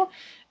digital?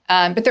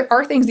 But there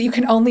are things that you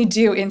can only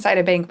do inside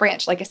a bank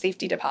branch, like a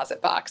safety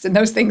deposit box, and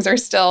those things are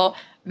still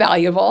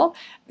valuable.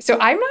 So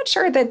I'm not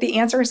sure that the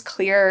answer is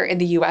clear in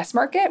the US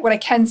market. What I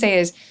can say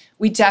is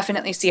we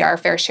definitely see our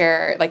fair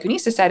share, like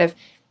Unisa said, of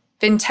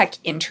fintech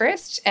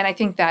interest. And I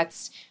think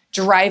that's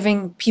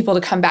driving people to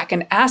come back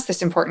and ask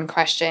this important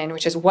question,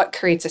 which is what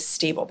creates a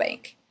stable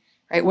bank,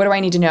 right? What do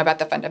I need to know about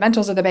the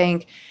fundamentals of the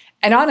bank?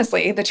 And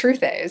honestly, the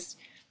truth is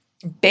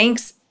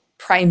banks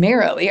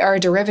primarily are a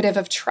derivative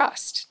of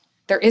trust.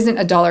 There isn't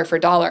a dollar for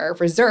dollar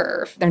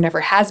reserve. There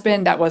never has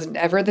been. That wasn't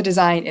ever the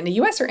design in the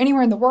US or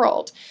anywhere in the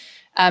world.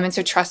 And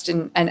so trust,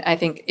 and I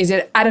think, is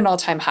it at an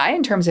all-time high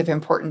in terms of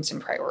importance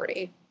and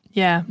priority.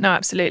 Yeah, no,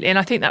 absolutely. And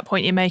I think that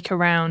point you make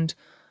around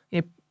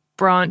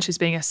branches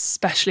being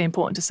especially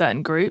important to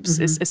certain groups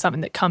is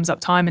something that comes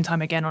up time and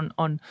time again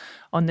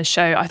on the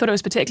show. I thought it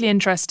was particularly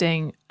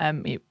interesting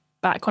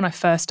back when I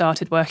first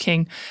started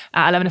working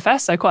at 11FS,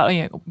 so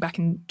quite back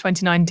in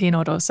 2019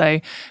 or so,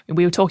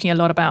 we were talking a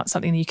lot about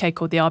something in the UK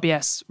called the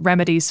RBS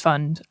Remedies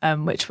Fund,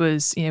 which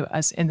was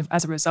as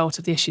a result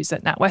of the issues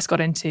that NatWest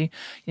got into,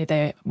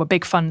 there were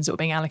big funds that were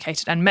being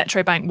allocated, and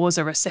Metro Bank was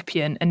a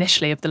recipient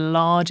initially of the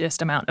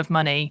largest amount of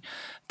money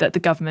that the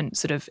government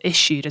sort of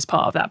issued as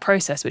part of that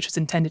process, which was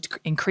intended to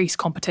increase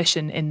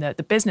competition in the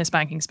business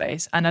banking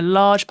space. And a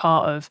large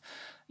part of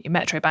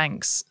Metro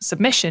Bank's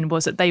submission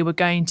was that they were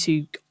going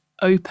to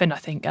open, I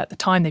think at the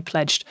time they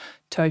pledged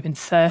to open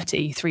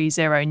 30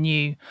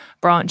 new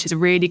branches,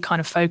 really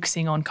kind of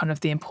focusing on kind of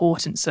the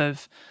importance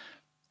of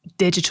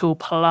digital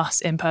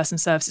plus in-person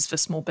services for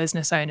small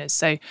business owners.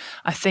 So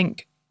I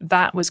think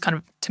that was kind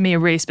of, to me, a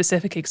really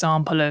specific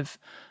example of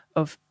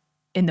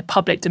in the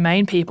public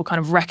domain, people kind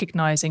of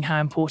recognizing how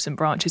important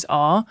branches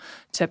are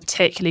to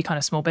particularly kind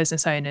of small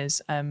business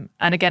owners. And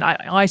again,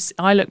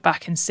 I look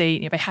back and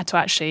see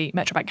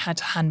Metro Bank had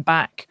to hand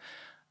back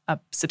a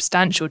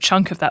substantial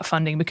chunk of that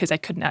funding because they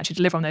couldn't actually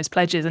deliver on those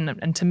pledges.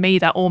 And to me,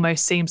 that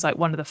almost seems like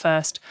one of the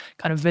first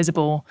kind of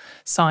visible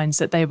signs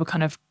that they were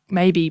kind of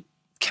maybe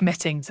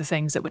committing to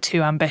things that were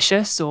too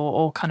ambitious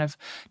or kind of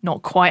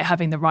not quite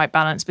having the right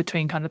balance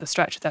between kind of the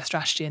stretch of their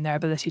strategy and their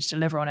ability to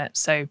deliver on it.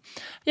 So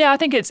yeah, I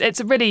think it's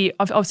a really,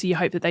 obviously you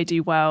hope that they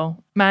do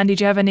well. Mandy,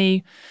 do you have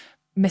any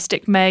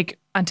Mystic Meg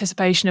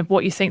anticipation of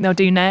what you think they'll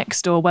do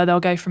next or where they'll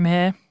go from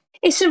here?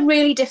 It's a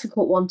really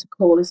difficult one to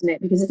call, isn't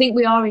it? Because I think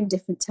we are in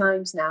different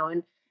times now,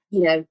 and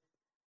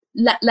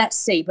let's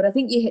see. But I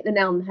think you hit the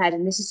nail on the head,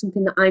 and this is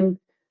something that I'm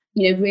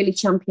really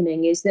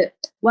championing, is that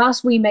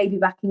whilst we may be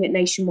backing at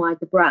Nationwide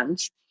the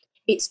branch,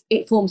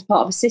 it forms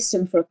part of a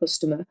system for a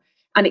customer,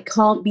 and it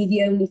can't be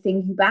the only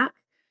thing you back,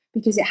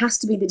 because it has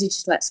to be the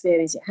digital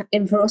experience.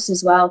 And for us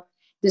as well,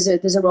 there's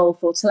a role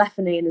for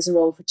telephony and there's a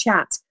role for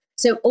chat.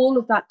 So all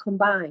of that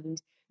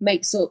combined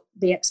makes up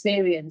the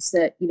experience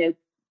that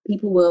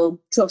people will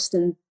trust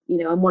and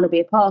and want to be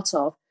a part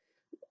of.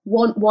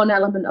 One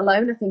element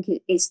alone, I think,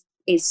 is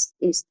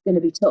going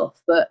to be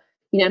tough. But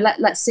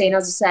let's see. And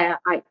as I say,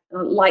 I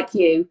like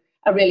you,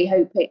 I really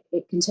hope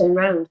it can turn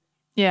around.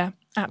 Yeah,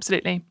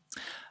 absolutely.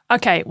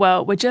 Okay,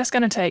 well, we're just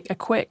going to take a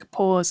quick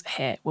pause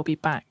here. We'll be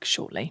back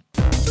shortly.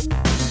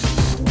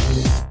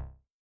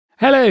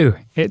 Hello,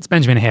 it's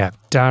Benjamin here,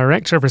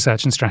 Director of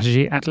Research and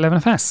Strategy at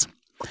 11FS.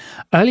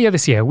 Earlier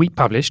this year, we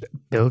published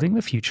Building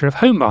the Future of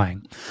Home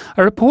Buying,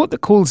 a report that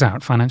calls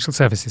out financial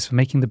services for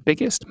making the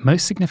biggest,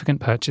 most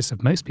significant purchase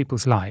of most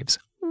people's lives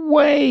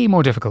way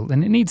more difficult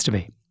than it needs to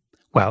be.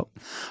 Well,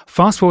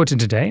 fast forward to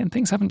today and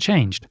things haven't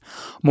changed.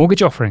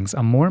 Mortgage offerings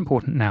are more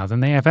important now than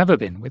they have ever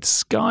been, with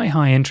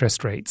sky-high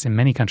interest rates in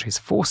many countries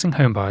forcing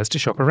home buyers to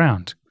shop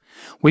around.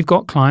 We've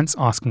got clients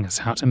asking us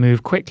how to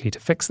move quickly to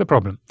fix the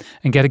problem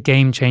and get a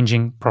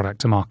game-changing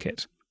product to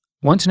market.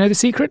 Want to know the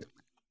secret?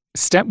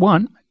 Step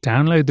 1,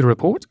 download the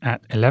report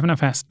at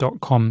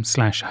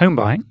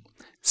 11fs.com/homebuying.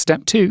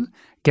 Step 2,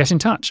 get in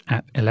touch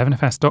at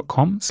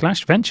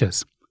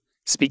 11fs.com/ventures.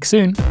 Speak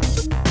soon.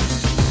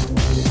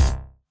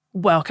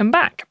 Welcome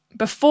back.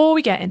 Before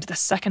we get into the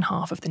second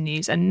half of the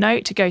news, a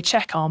note to go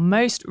check our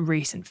most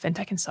recent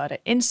FinTech Insider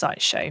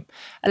Insights show.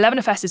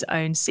 11FS's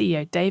own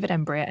CEO David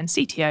Embria and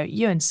CTO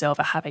Ewan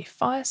Silver have a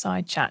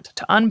fireside chat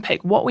to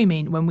unpick what we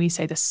mean when we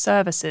say the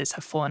services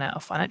have fallen out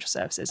of financial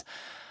services.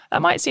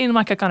 That might seem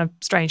like a kind of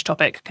strange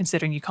topic,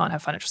 considering you can't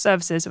have financial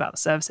services without the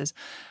services.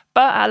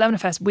 But at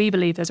 11FS, we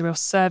believe there's a real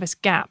service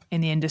gap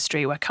in the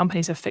industry where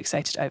companies have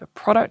fixated over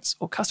products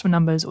or customer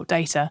numbers or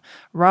data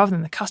rather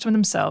than the customer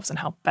themselves and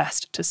how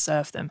best to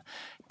serve them.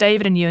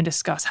 David and Ewan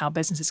discuss how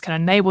businesses can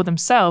enable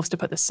themselves to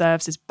put the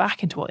services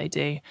back into what they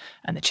do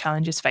and the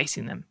challenges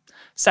facing them.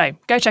 So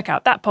go check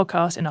out that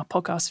podcast in our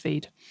podcast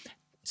feed.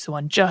 It's the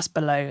one just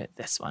below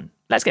this one.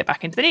 Let's get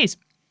back into the news.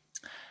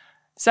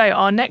 So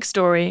our next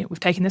story, we've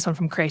taken this one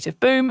from Creative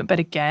Boom, but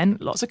again,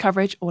 lots of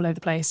coverage all over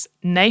the place.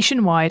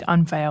 Nationwide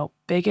unveil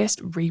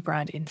biggest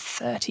rebrand in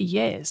 30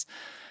 years.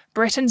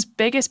 Britain's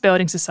biggest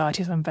building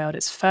society has unveiled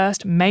its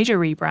first major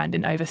rebrand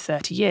in over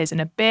 30 years in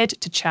a bid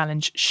to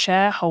challenge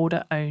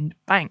shareholder-owned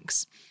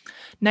banks.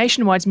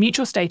 Nationwide's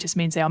mutual status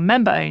means they are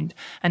member-owned,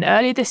 and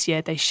earlier this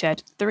year they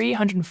shed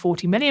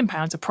 £340 million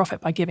of profit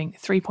by giving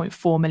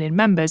 3.4 million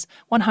members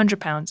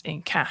 £100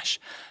 in cash.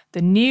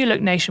 The new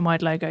look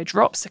Nationwide logo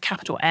drops the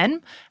capital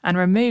N and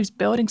removes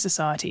Building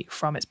Society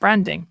from its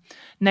branding.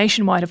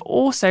 Nationwide have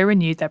also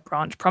renewed their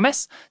branch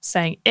promise,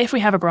 saying if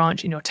we have a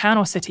branch in your town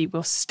or city,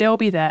 we'll still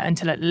be there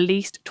until at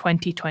least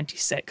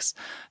 2026.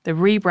 The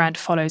rebrand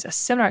follows a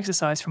similar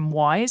exercise from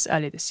Wise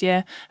earlier this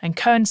year and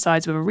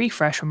coincides with a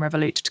refresh from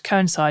Revolut to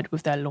coincide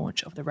with their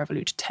launch of the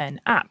Revolut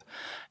 10 app.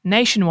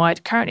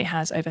 Nationwide currently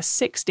has over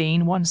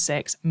 16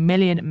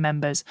 million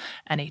members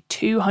and a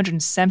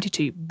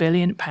 £272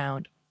 billion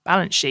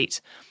balance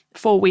sheet.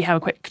 Before we have a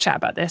quick chat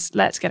about this,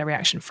 let's get a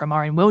reaction from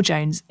our own Will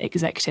Jones,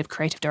 Executive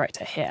Creative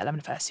Director here at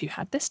 11FS, who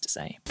had this to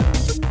say.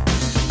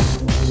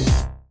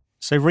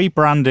 So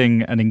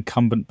rebranding an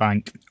incumbent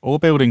bank or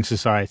building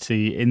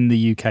society in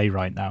the UK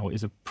right now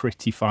is a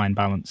pretty fine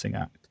balancing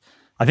act.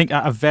 I think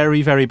at a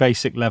very, very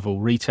basic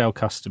level, retail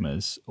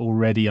customers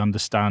already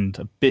understand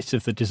a bit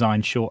of the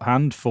design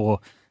shorthand for,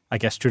 I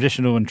guess,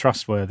 traditional and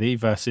trustworthy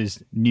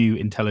versus new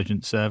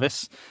intelligent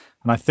service.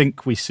 And I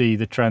think we see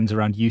the trends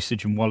around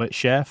usage and wallet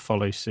share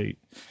follow suit.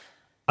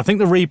 I think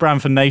the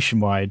rebrand for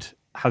Nationwide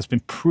has been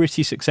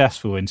pretty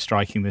successful in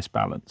striking this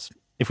balance.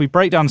 If we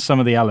break down some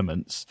of the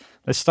elements,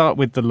 let's start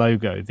with the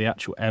logo, the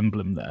actual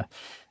emblem there.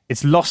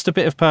 It's lost a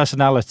bit of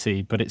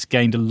personality, but it's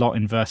gained a lot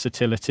in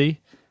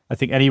versatility. I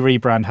think any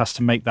rebrand has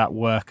to make that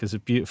work as a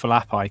beautiful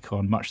app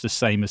icon, much the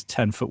same as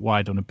 10 foot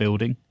wide on a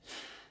building.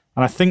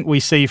 And I think we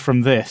see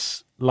from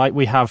this, like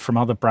we have from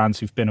other brands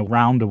who've been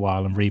around a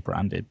while and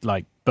rebranded,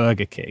 like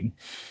Burger King,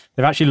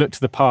 they've actually looked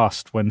to the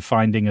past when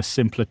finding a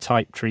simpler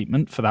type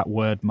treatment for that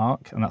word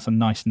mark, and that's a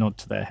nice nod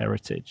to their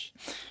heritage.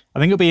 I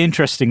think it'll be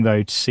interesting,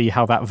 though, to see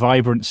how that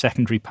vibrant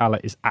secondary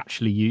palette is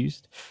actually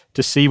used,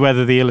 to see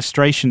whether the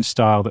illustration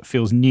style that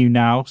feels new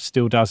now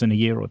still does in a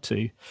year or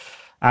two.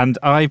 And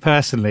I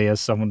personally, as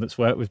someone that's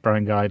worked with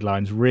brand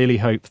guidelines, really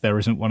hope there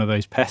isn't one of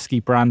those pesky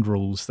brand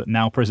rules that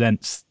now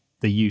presents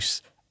the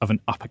use of an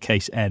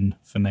uppercase N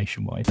for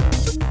Nationwide.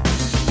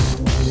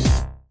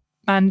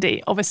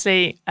 Mandy,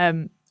 obviously,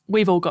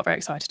 we've all got very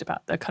excited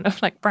about the kind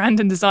of like brand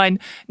and design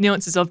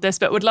nuances of this,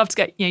 but would love to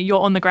get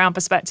your on the ground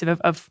perspective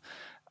of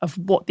of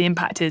what the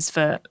impact is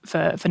for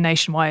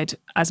Nationwide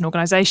as an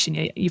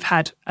organisation. You've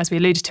had, as we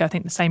alluded to, I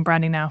think the same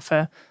branding now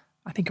for,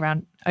 I think,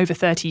 around over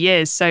 30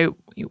 years. So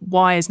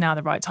why is now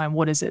the right time?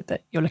 What is it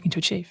that you're looking to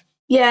achieve?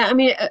 Yeah, I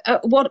mean,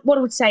 what I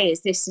would say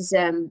is this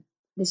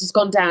has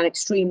gone down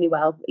extremely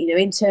well,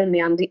 internally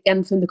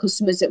and from the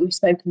customers that we've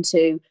spoken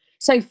to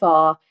so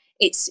far.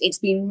 It's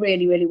been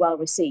really, really well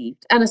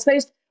received. And I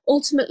suppose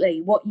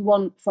ultimately what you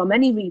want from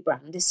any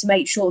rebrand is to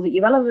make sure that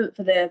you're relevant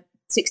for the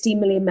 16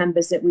 million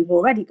members that we've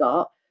already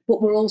got,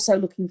 but we're also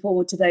looking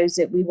forward to those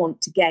that we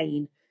want to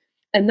gain.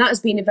 And that has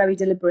been a very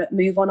deliberate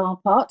move on our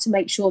part to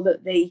make sure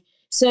that the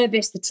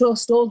service, the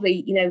trust, all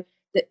the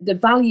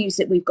values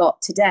that we've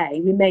got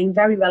today remain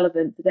very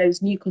relevant for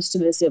those new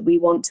customers that we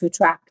want to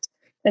attract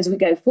as we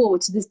go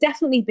forward. So there's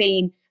definitely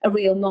been a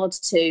real nod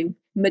to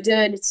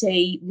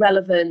modernity,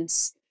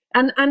 relevance,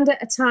 and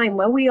at a time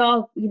where we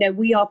are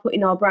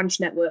putting our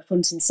branch network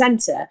front and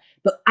centre,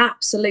 but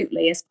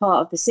absolutely as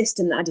part of the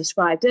system that I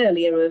described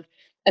earlier of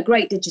a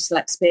great digital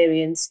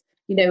experience,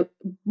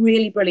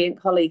 really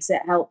brilliant colleagues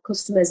that help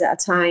customers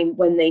at a time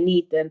when they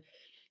need them.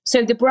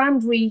 So the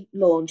brand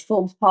relaunch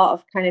forms part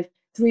of kind of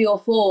 3 or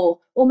 4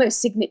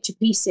 almost signature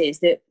pieces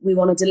that we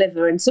want to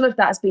deliver. And some of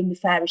that has been the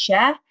fairer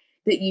share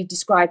that you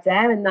described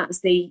there. And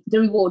that's the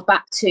reward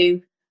back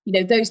to,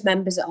 those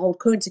members that hold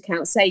current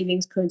account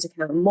savings, current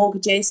account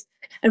mortgages,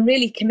 and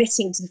really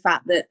committing to the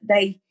fact that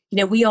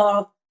we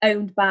are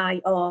owned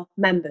by our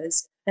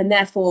members. And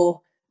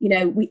therefore,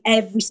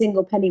 every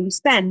single penny we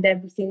spend,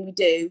 everything we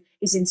do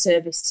is in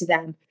service to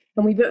them.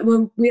 And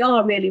we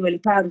are really, really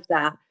proud of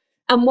that.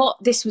 And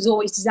what this was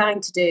always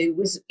designed to do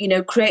was,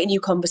 create a new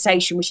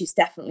conversation, which it's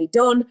definitely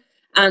done,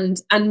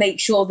 and make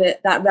sure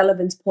that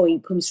relevance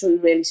point comes through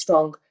really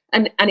strong.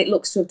 And it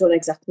looks to have done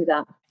exactly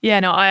that. Yeah,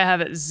 no, I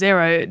have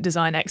zero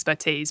design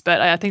expertise,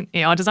 but I think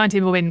our design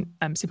team have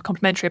been super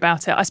complimentary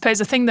about it. I suppose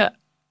the thing that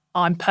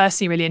I'm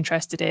personally really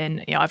interested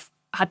in, I've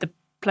had the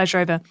pleasure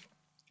over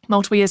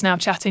multiple years now of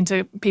chatting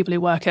to people who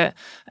work at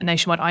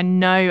Nationwide. I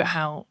know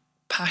how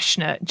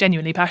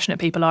genuinely passionate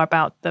people are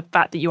about the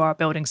fact that you are a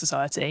building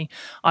society.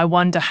 I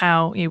wonder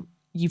how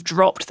you've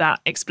dropped that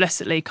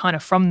explicitly kind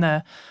of from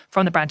the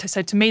brand.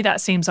 So to me,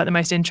 that seems like the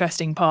most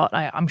interesting part.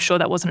 I'm sure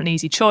that wasn't an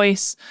easy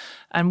choice.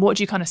 And what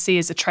do you kind of see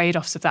as the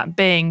trade-offs of that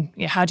being?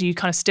 How do you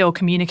kind of still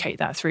communicate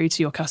that through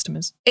to your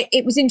customers?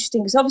 It was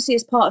interesting because obviously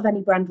as part of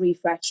any brand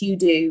refresh, you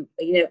do,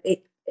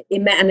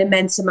 an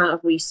immense amount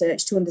of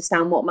research to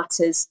understand what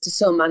matters to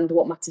some and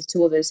what matters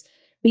to others.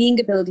 Being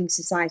a building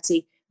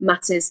society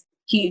matters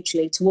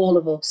hugely to all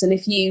of us. And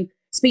if you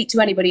speak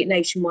to anybody at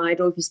Nationwide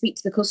or if you speak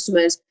to the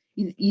customers,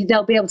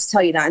 they'll be able to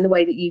tell you that in the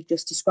way that you've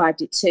just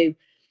described it too.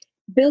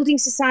 Building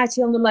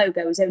society on the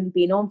logo has only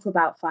been on for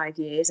about 5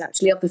 years.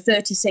 Actually, of the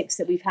 36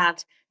 that we've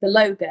had, the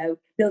logo,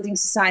 building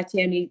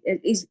society only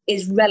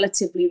is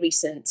relatively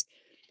recent.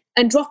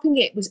 And dropping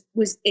it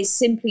is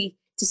simply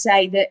to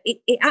say that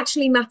it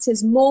actually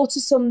matters more to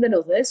some than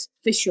others,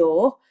 for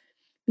sure,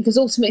 because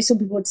ultimately some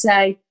people would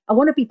say, I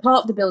want to be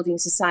part of the building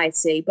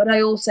society, but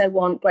I also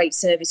want great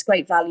service,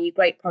 great value,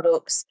 great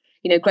products,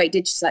 great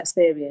digital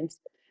experience.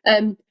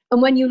 And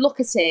when you look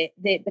at it,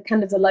 the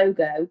kind of the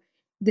logo,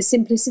 the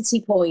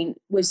simplicity point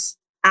was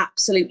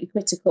absolutely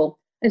critical.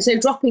 And so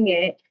dropping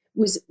it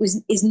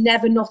is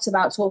never not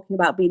about talking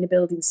about being a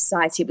building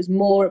society. It was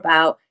more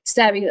about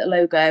staring at the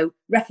logo,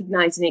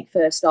 recognizing it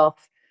first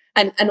off,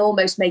 and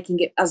almost making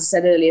it, as I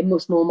said earlier,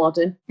 much more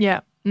modern. Yeah,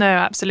 no,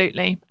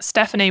 absolutely.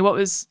 Stephanie,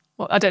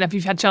 I don't know if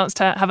you've had a chance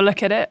to have a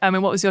look at it. I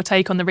mean, what was your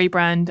take on the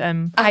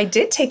rebrand? I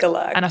did take a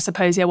look. And I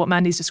suppose, what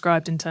Mandy's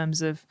described in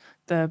terms of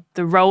the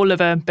role of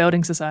a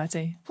building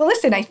society. Well,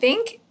 listen, I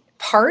think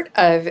part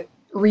of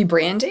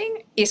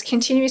rebranding is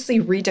continuously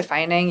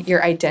redefining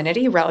your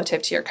identity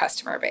relative to your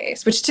customer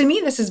base, which to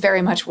me, this is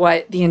very much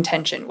what the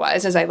intention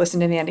was as I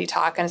listened to Mandy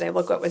talk and as I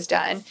look what was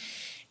done.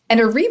 And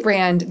a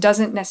rebrand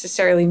doesn't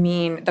necessarily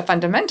mean the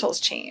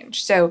fundamentals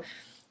change. So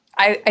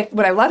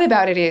what I love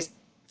about it is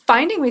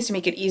finding ways to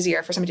make it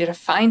easier for somebody to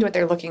find what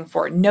they're looking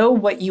for, know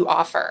what you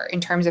offer in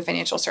terms of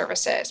financial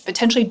services,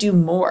 potentially do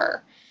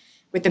more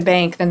with the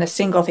bank than the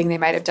single thing they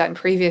might have done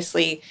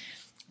previously.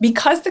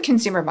 Because the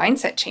consumer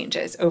mindset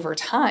changes over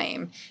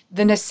time,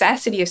 the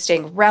necessity of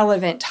staying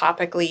relevant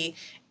topically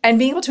and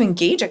being able to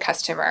engage a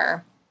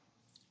customer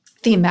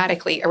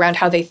thematically around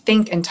how they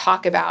think and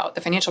talk about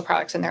the financial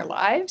products in their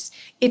lives,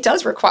 it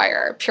does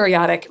require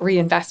periodic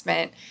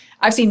reinvestment.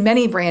 I've seen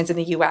many brands in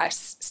the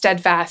US,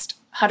 steadfast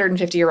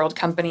 150-year-old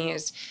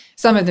companies,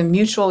 some of them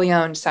mutually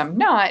owned, some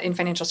not, in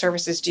financial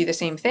services do the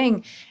same thing.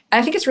 And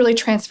I think it's really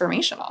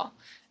transformational.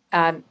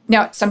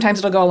 Now, sometimes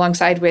it'll go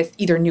alongside with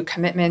either new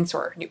commitments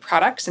or new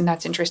products, and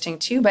that's interesting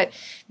too. But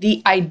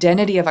the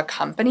identity of a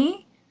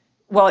company,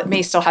 while it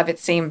may still have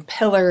its same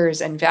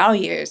pillars and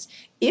values,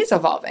 is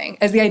evolving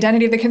as the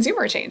identity of the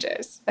consumer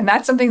changes. And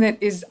that's something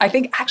that is, I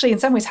think, actually in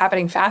some ways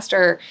happening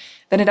faster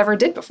than it ever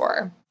did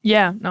before.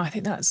 Yeah, no, I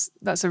think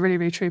that's a really,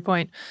 really true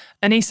point.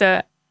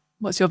 Anissa,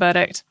 what's your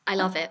verdict? I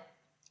love it.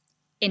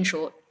 In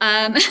short,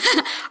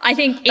 I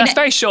think that's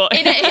very short.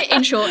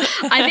 in short,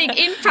 I think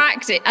in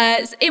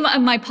practice, in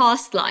my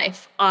past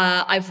life,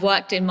 I've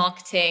worked in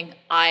marketing.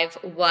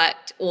 I've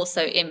worked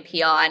also in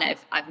PR, and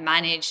I've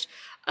managed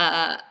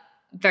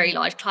very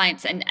large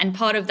clients. And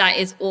part of that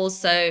is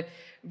also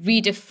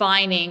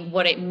redefining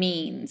what it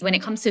means when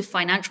it comes to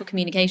financial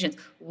communications,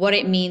 what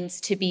it means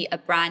to be a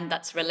brand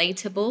that's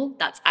relatable,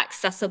 that's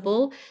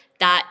accessible,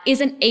 that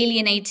isn't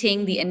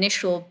alienating the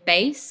initial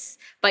base,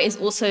 but is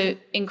also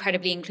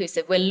incredibly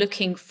inclusive. We're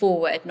looking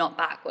forward, not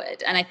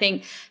backward. And I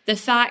think the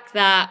fact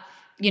that,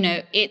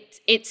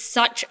 it's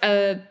such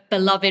a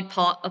beloved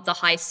part of the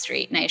high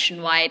street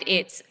nationwide.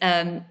 It's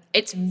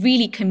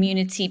really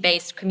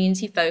community-based,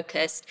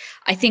 community-focused.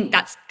 I think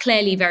that's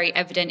clearly very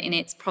evident in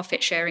its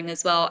profit sharing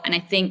as well. And I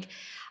think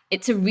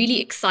it's a really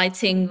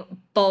exciting,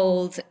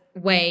 bold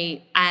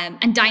way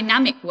and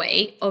dynamic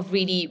way of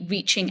really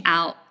reaching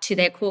out to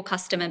their core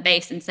customer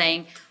base and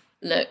saying,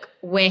 look,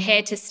 we're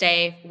here to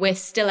stay. We're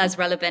still as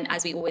relevant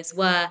as we always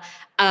were.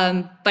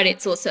 But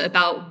it's also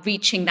about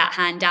reaching that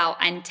hand out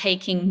and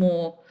taking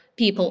more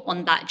people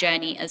on that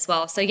journey as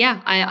well. So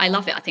yeah, I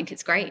love it. I think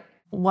it's great.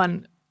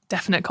 One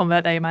definite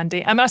convert there,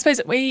 Mandy. I suppose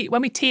that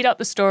when we teed up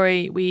the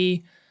story,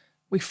 we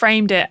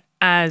framed it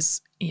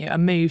as a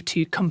move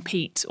to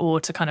compete or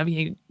to kind of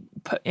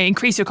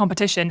increase your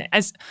competition.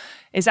 Is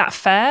that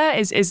fair?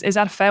 Is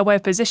that a fair way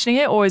of positioning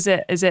it, or is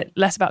it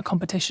less about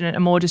competition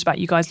and more just about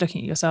you guys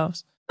looking at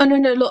yourselves? Oh,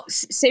 no, look,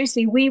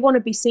 seriously, we want to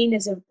be seen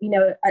as a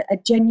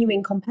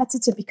genuine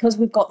competitor because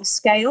we've got the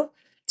scale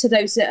to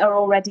those that are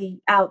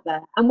already out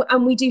there.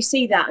 And we do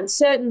see that. And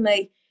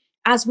certainly,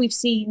 as we've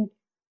seen,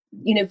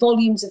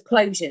 volumes of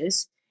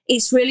closures,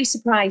 it's really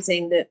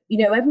surprising that,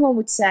 everyone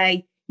would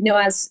say,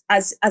 as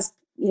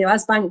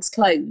banks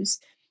close,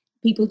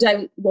 people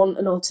don't want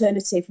an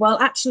alternative. Well,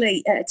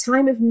 actually, at a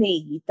time of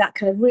need, that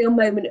kind of real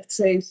moment of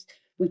truth,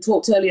 we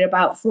talked earlier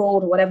about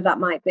fraud or whatever that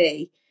might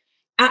be,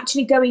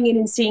 actually going in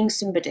and seeing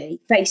somebody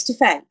face to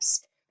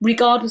face,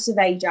 regardless of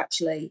age,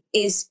 actually,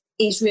 is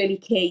really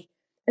key.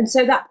 And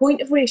so that point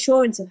of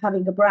reassurance of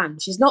having a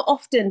branch is not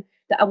often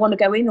that I want to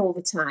go in all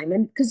the time,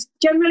 and because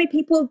generally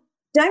people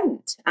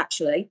don't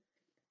actually.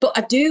 But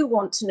I do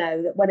want to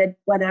know that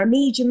when I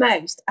need you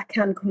most, I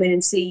can come in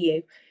and see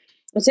you.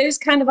 And so this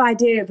kind of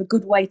idea of a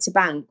good way to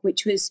bank,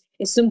 which is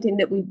something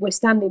that we're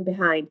standing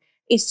behind,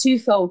 is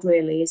twofold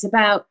really. It's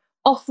about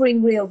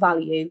offering real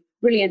value,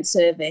 brilliant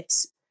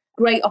service,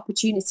 great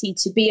opportunity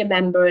to be a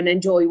member and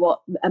enjoy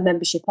what a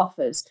membership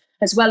offers,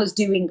 as well as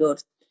doing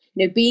good.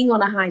 Being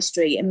on a high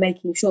street and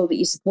making sure that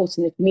you're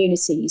supporting the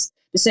communities,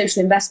 the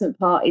social investment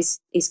part is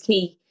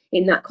key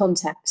in that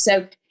context.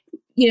 So,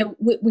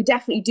 we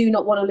definitely do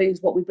not want to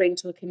lose what we bring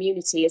to a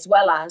community, as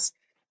well as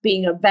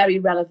being a very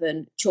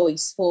relevant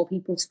choice for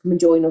people to come and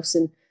join us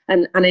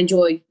and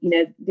enjoy,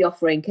 the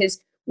offering, because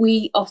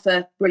we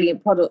offer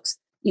brilliant products.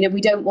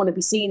 We don't want to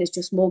be seen as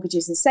just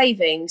mortgages and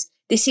savings.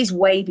 This is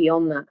way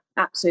beyond that,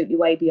 absolutely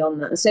way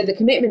beyond that. And so the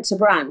commitment to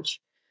branch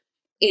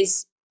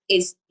is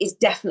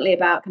definitely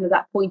about kind of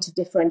that point of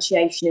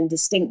differentiation and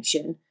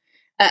distinction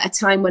at a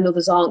time when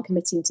others aren't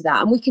committing to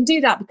that. And we can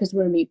do that because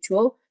we're a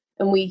mutual,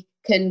 and we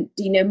can,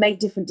 make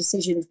different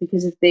decisions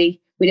because of we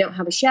don't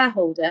have a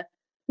shareholder.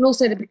 And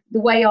also the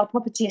way our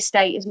property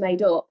estate is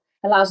made up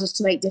allows us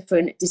to make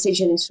different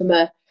decisions from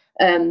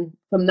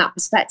that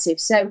perspective.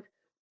 So,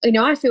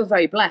 I feel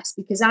very blessed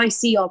because I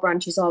see our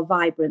branches are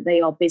vibrant,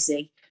 they are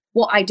busy.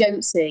 What I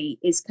don't see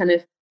is kind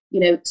of,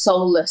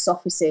 soulless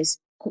offices,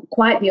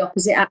 quite the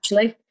opposite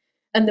actually.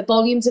 And the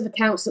volumes of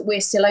accounts that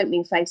we're still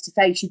opening face to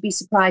face, you'd be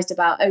surprised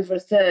about over a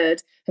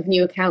third of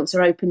new accounts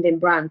are opened in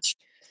branch.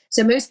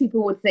 So most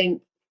people would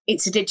think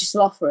it's a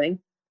digital offering,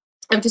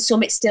 and for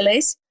some it still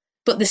is,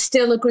 but there's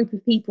still a group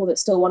of people that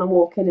still want to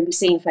walk in and be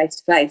seen face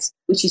to face,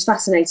 which is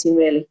fascinating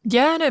really.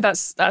 Yeah, no,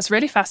 that's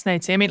really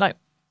fascinating. I mean,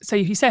 so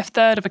you say a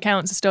third of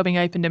accounts are still being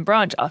opened in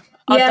branch. Are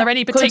there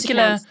any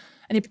particular,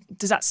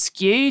 does that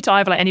skew to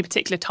either any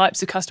particular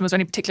types of customers or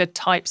any particular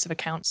types of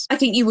accounts? I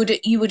think you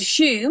would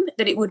assume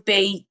that it would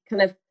be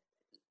kind of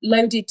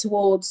loaded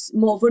towards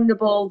more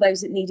vulnerable,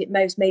 those that need it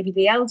most, maybe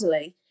the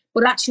elderly.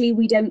 But actually,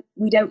 we don't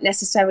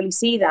necessarily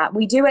see that.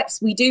 We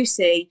do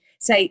see,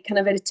 say, kind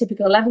of a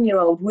typical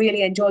 11-year-old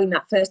really enjoying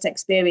that first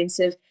experience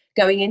of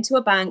going into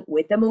a bank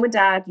with their mum and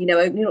dad,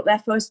 opening up their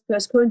first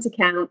current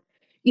account.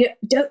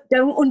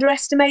 Don't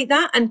underestimate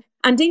that.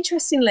 And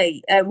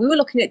interestingly, we were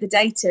looking at the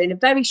data in a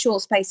very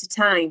short space of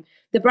time.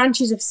 The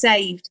branches have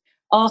saved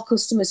our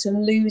customers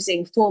from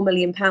losing £4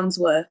 million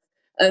worth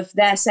of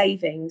their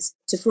savings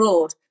to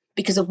fraud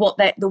because of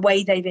the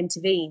way they've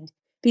intervened.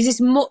 Because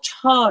it's much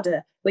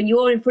harder when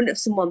you're in front of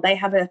someone. They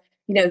have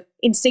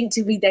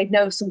instinctively they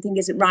know something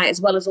isn't right, as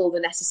well as all the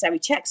necessary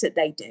checks that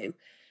they do.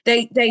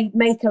 They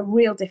make a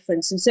real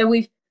difference. And so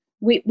we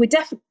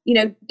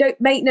definitely,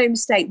 don't make no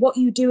mistake, what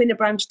you do in a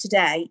branch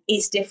today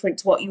is different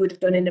to what you would have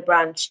done in a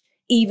branch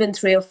even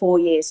 3 or 4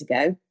 years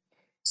ago.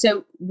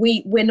 So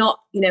we're not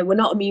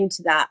immune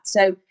to that.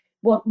 So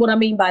what I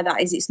mean by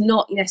that is it's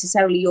not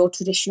necessarily your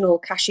traditional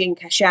cash in,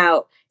 cash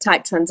out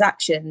type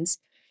transactions.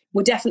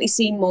 we're definitely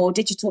seeing more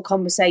digital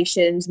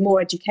conversations,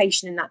 more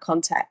education in that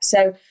context.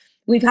 So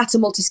we've had to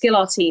multi-skill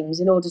our teams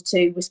in order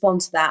to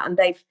respond to that, and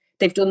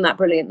they've done that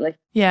brilliantly.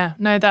 Yeah,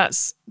 no,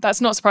 that's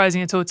not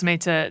surprising at all to me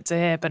to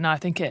hear, but no, I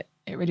think it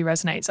really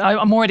resonates.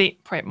 I'm already,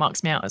 probably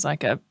marks me out as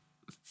like a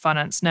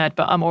finance nerd,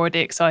 but I'm already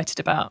excited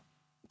about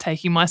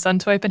taking my son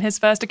to open his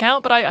first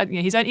account. But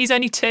he's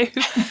only 2,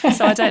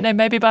 so I don't know.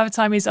 Maybe by the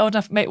time he's old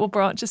enough, will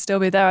branches still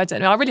be there? I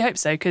don't know. I really hope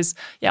so, because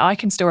I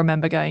can still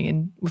remember going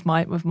in with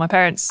my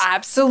parents.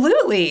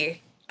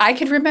 Absolutely. I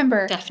could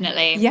remember.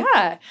 Definitely.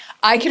 Yeah.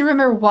 I can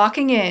remember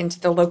walking to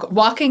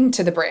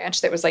the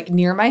branch that was like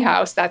near my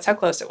house. That's how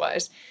close it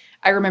was.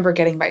 I remember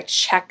getting my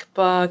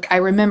checkbook. I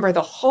remember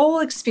the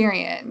whole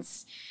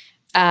experience.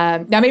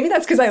 Now, maybe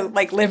that's because I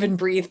like live and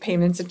breathe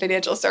payments and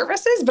financial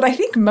services, but I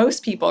think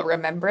most people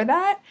remember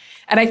that.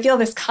 And I feel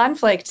this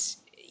conflict,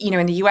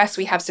 in the US,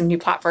 we have some new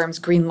platforms,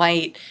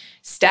 Greenlight,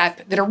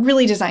 Step, that are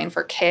really designed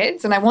for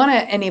kids. And I want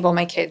to enable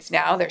my kids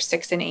now. They're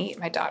 6 and 8,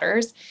 my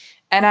daughters.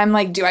 And I'm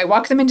like, do I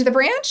walk them into the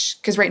branch?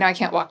 Because right now I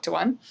can't walk to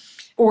one.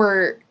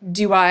 Or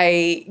do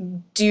I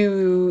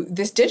do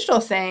this digital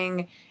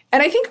thing?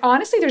 And I think,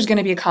 honestly, there's going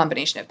to be a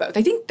combination of both.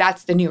 I think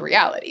that's the new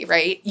reality,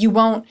 right? You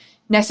won't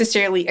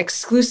necessarily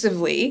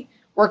exclusively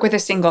work with a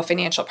single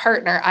financial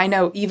partner. I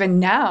know even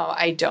now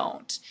I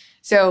don't.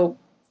 So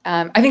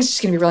I think it's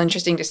just going to be real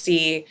interesting to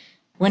see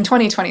when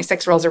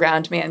 2026 rolls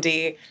around,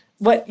 Mandy,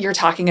 what you're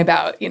talking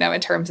about,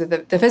 in terms of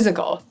the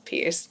physical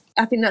piece.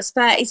 I think that's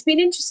fair. It's been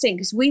interesting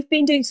because we've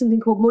been doing something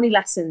called Money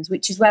Lessons,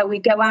 which is where we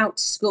go out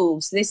to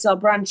schools. So this is our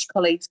branch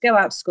colleagues go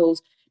out to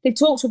schools. They've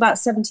talked to about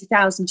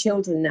 70,000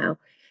 children now.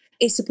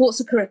 It supports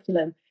a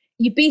curriculum.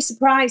 You'd be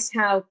surprised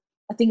how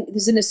I think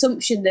there's an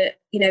assumption that,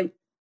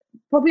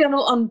 probably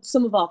on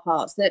some of our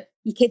parts, that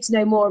your kids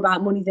know more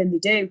about money than they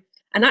do.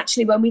 And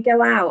actually, when we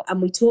go out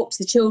and we talk to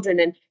the children,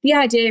 and the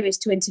idea is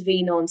to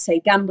intervene on, say,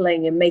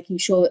 gambling and making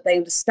sure that they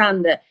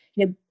understand that,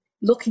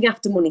 looking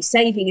after money,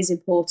 saving is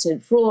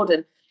important, fraud.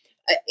 And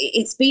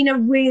it's been a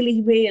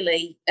really,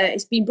 really,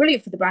 it's been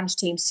brilliant for the branch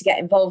teams to get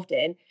involved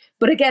in.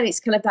 But again, it's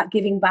kind of that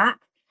giving back.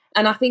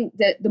 And I think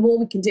that the more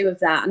we can do of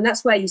that, and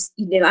that's where,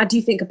 I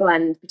do think a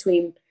blend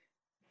between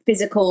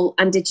physical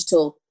and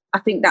digital, I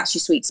think that's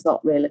your sweet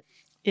spot, really.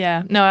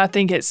 Yeah, no, I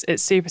think it's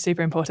super,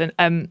 super important.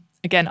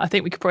 Again, I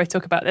think we could probably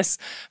talk about this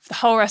for the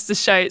whole rest of the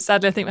show.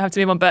 Sadly, I think we have to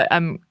move on, but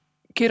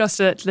kudos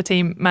to the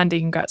team. Mandy,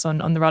 congrats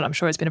on the role. I'm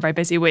sure it's been a very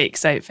busy week,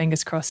 so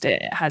fingers crossed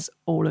it has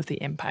all of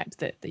the impact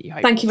that you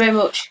hope. Thank you very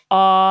much.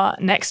 Our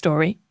next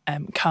story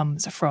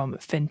comes from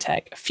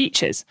FinTech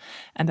Futures,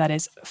 and that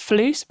is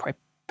Flus, probably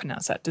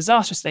pronounce that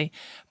disastrously,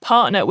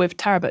 partner with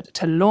Tarabut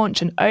to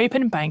launch an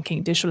open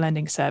banking digital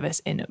lending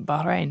service in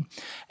Bahrain.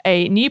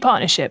 A new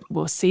partnership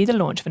will see the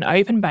launch of an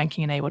open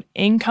banking enabled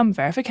income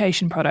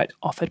verification product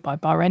offered by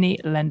Bahraini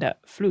lender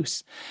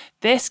Flus.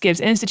 This gives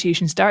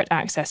institutions direct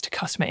access to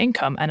customer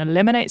income and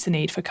eliminates the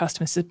need for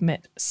customers to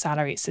submit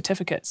salary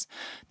certificates.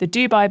 The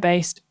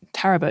Dubai-based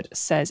Tarabut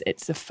says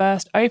it's the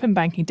first open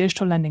banking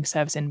digital lending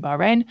service in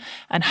Bahrain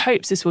and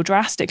hopes this will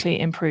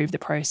drastically improve the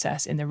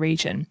process in the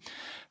region.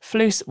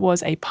 Flus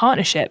was a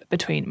partnership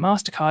between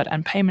MasterCard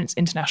and Payments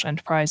International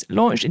Enterprise.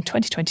 Launched in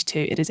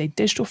 2022, it is a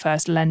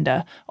digital-first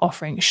lender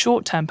offering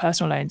short-term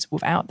personal loans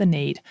without the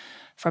need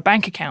for a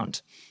bank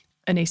account.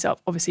 Anissa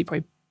obviously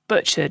probably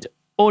butchered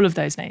all of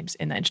those names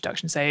in the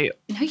introduction. So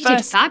no, you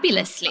did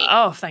fabulously.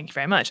 Oh, thank you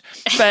very much.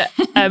 But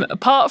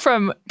apart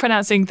from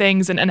pronouncing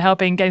things and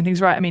helping getting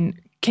things right, I mean,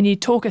 can you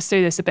talk us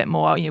through this a bit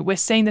more? We're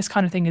seeing this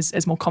kind of thing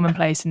as more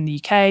commonplace in the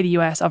UK, the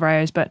US, other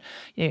areas, but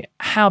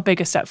how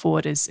big a step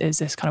forward is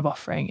this kind of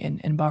offering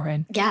in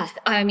Bahrain? Yeah,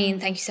 I mean,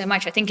 thank you so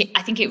much. I think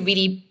it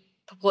really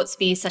purports to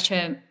be such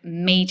a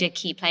major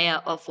key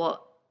player of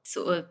what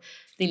sort of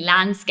the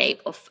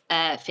landscape of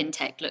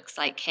fintech looks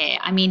like here.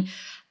 I mean,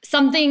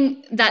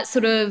 something that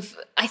sort of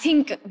I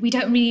think we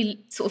don't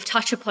really sort of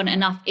touch upon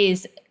enough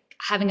is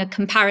having a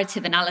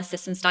comparative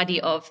analysis and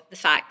study of the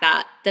fact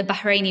that the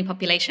Bahraini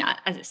population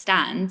as it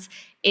stands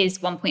is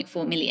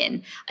 1.4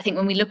 million. I think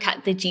when we look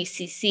at the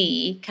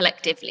GCC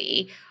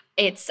collectively,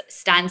 it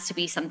stands to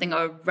be something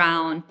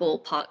around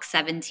ballpark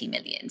 70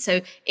 million. So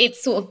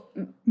it's sort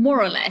of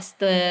more or less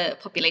the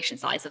population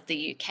size of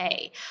the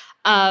UK.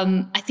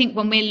 I think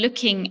when we're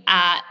looking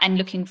at and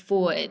looking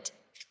forward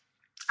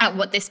at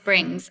what this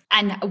brings,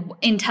 and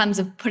in terms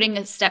of putting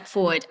a step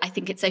forward, I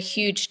think it's a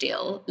huge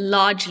deal,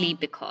 largely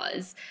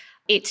because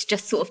it's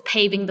just sort of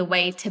paving the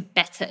way to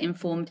better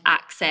informed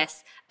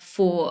access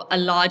for a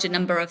larger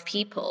number of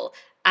people.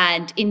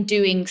 And in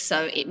doing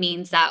so, it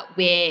means that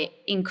we're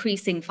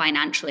increasing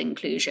financial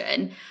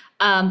inclusion,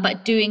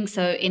 but doing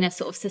so in a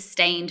sort of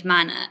sustained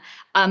manner.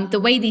 The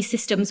way these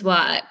systems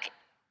work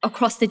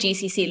across the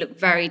GCC look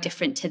very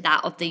different to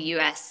that of the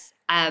US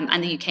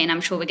and the UK, and I'm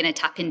sure we're going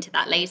to tap into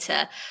that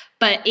later.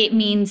 But it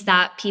means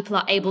that people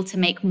are able to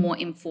make more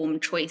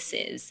informed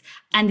choices.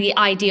 And the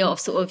idea of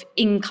sort of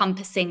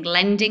encompassing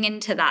lending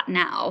into that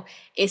now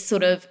is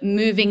sort of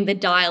moving the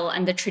dial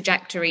and the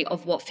trajectory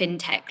of what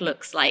fintech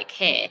looks like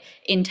here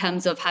in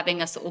terms of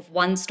having a sort of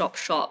one-stop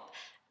shop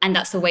And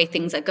that's the way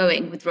things are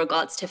going with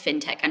regards to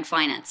fintech and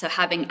finance. So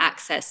having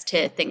access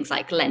to things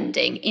like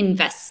lending,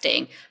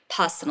 investing,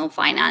 personal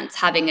finance,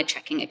 having a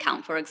checking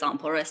account, for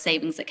example, or a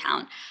savings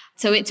account.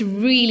 So it's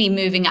really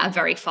moving at a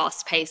very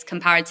fast pace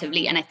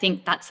comparatively. And I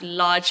think that's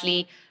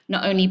largely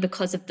not only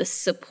because of the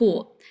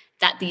support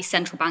that the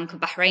Central Bank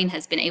of Bahrain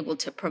has been able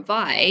to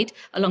provide,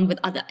 along with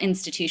other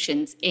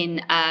institutions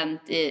in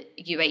the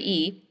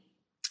UAE,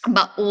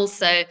 but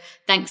also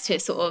thanks to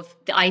sort of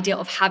the idea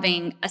of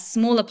having a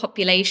smaller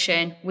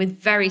population with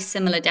very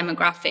similar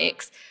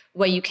demographics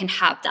where you can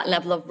have that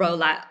level of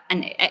rollout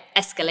and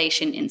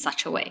escalation in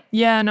such a way.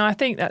 Yeah, no, I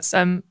think that's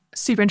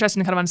super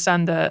interesting to kind of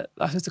understand the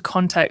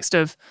context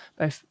of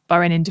both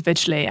Bahrain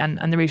individually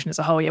and the region as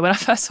a whole. Yeah, when I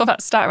first saw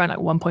that stat around like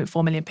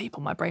 1.4 million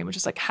people, my brain was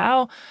just like,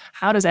 how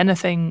does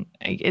anything,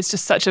 it's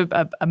just such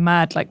a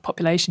mad like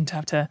population to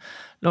have to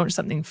launch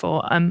something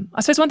for.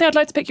 I suppose one thing I'd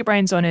like to pick your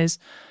brains on is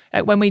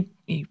when we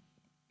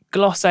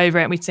gloss over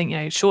it and we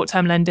think,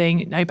 short-term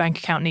lending, no bank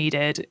account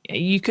needed,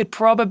 you could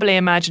probably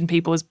imagine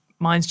people's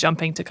minds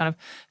jumping to kind of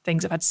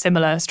things that have had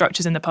similar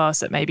structures in the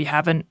past that maybe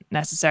haven't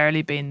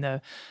necessarily been the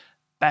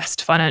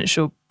best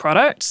financial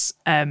products.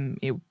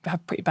 You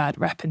have pretty bad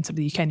rep in some of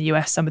the UK and the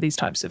US, some of these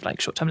types of like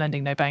short-term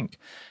lending, no bank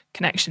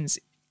connections.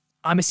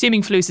 I'm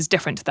assuming Flus is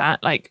different to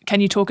that. Like,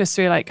 can you talk us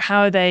through like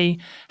how they're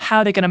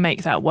going to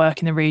make that work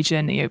in the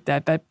region?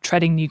 They're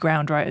treading new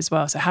ground, right, as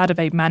well. So how do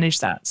they manage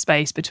that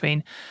space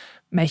between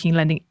making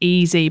lending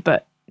easy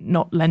but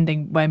not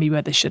lending where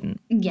they shouldn't?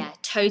 Yeah,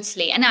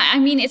 totally. And I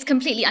mean, it's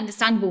completely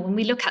understandable when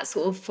we look at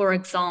sort of, for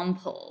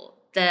example,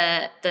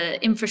 the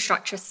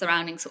infrastructure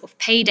surrounding sort of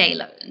payday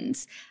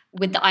loans,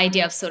 with the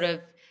idea of sort of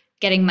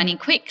getting money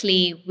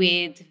quickly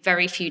with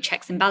very few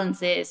checks and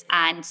balances,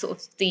 and sort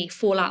of the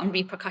fallout and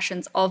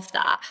repercussions of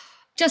that,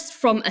 just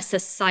from a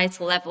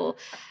societal level,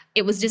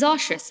 it was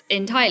disastrous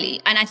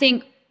entirely. And I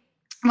think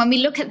when we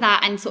look at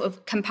that and sort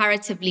of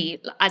comparatively,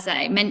 as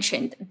I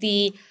mentioned,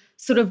 the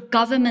sort of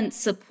government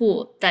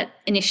support that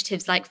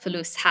initiatives like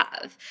Flus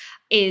have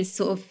is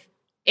sort of,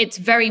 it's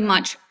very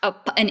much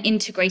an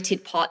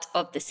integrated part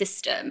of the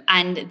system,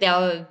 and there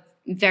are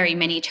very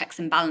many checks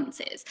and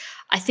balances.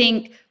 I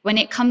think when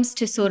it comes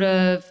to sort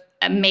of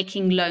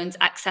making loans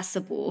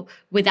accessible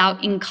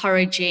without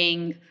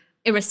encouraging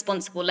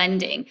irresponsible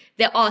lending,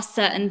 there are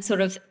certain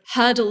sort of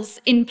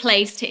hurdles in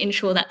place to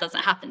ensure that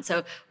doesn't happen.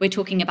 So we're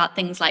talking about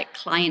things like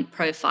client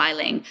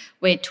profiling.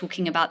 We're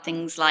talking about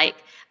things like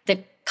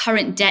the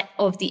current debt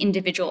of the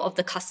individual, of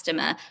the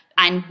customer,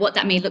 and what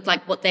that may look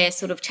like, what their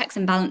sort of checks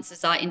and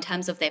balances are in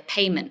terms of their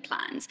payment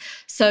plans.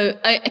 So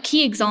a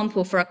key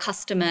example for a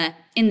customer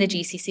in the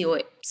GCC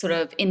or sort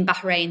of in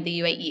Bahrain,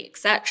 the UAE,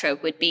 etc.,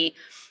 would be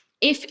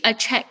if a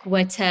check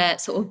were to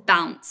sort of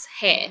bounce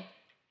here.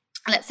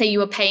 Let's say you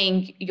were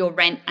paying your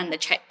rent and the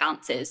check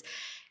bounces.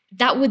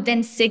 That would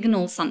then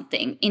signal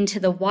something into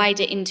the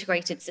wider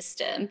integrated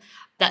system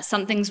that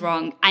something's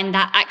wrong, and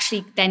that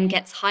actually then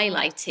gets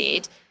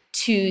highlighted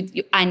to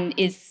and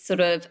is sort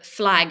of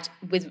flagged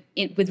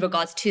with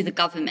regards to the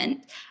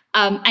government.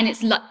 And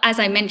it's, as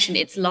I mentioned,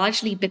 it's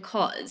largely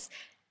because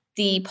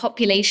the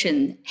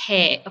population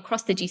here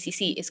across the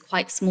GCC is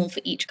quite small for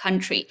each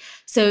country.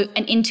 So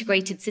an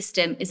integrated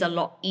system is a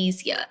lot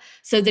easier.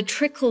 So the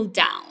trickle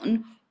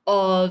down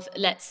of,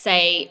 let's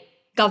say,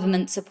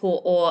 government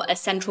support or a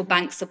central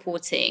bank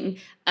supporting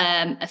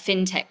a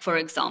fintech, for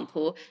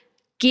example,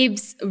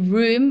 gives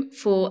room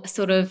for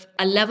sort of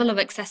a level of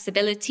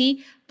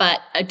accessibility,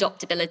 but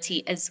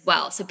adoptability as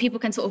well. So people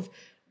can sort of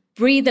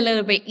breathe a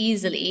little bit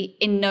easily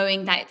in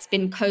knowing that it's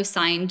been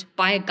co-signed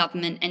by a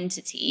government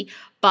entity.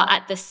 But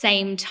at the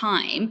same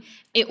time,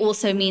 it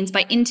also means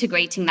by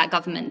integrating that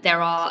government,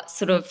 there are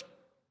sort of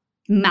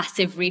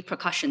massive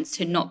repercussions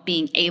to not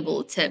being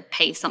able to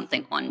pay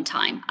something on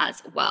time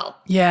as well.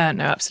 Yeah,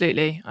 no,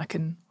 absolutely. I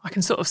can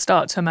sort of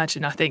start to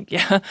imagine, I think.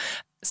 Yeah.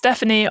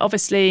 Stephanie,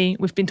 obviously,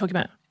 we've been talking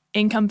about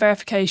income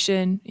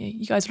verification.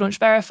 You guys launched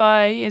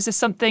Verify. Is this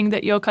something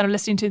that you're kind of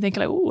listening to and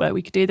thinking like, oh,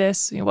 we could do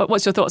this?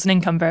 What's your thoughts on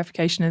income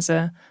verification as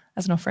an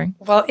offering?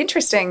 Well,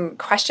 interesting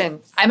question.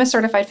 I'm a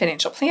certified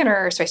financial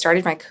planner, so I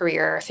started my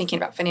career thinking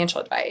about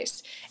financial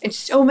advice. And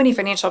so many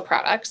financial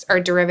products are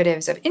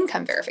derivatives of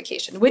income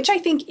verification, which I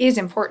think is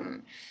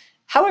important.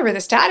 However, the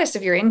status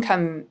of your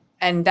income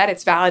and that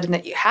it's valid and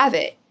that you have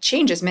it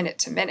changes minute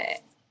to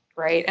minute,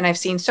 right? And I've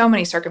seen so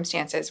many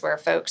circumstances where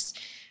folks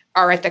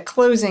are at the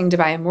closing to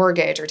buy a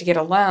mortgage or to get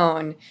a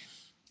loan,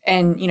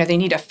 and they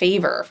need a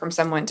favor from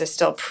someone to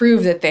still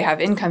prove that they have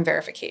income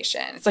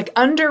verification. It's like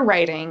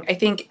underwriting, I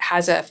think,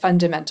 has a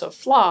fundamental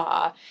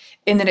flaw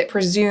in that it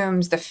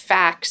presumes the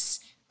facts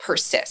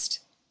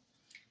persist,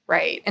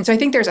 right? And so I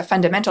think there's a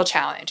fundamental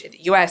challenge in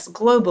the US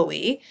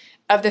globally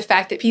of the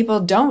fact that people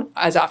don't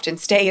as often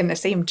stay in the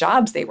same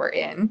jobs they were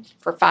in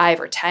for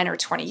 5 or 10 or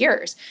 20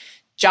 years.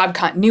 Job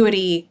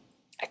continuity,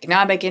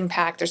 economic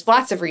impact, there's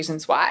lots of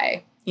reasons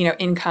why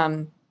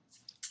income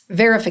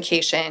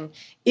verification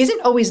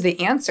isn't always the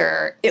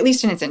answer, at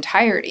least in its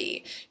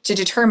entirety, to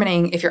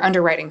determining if you're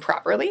underwriting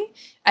properly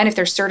and if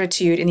there's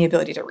certitude in the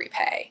ability to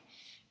repay.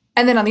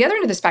 And then on the other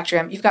end of the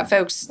spectrum, you've got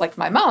folks like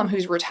my mom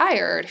who's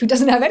retired, who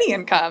doesn't have any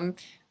income,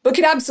 but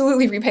could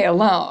absolutely repay a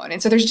loan.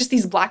 And so there's just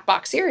these black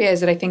box areas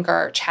that I think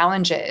are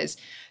challenges.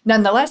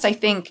 Nonetheless, I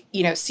think,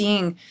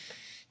 seeing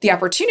the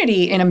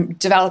opportunity in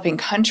developing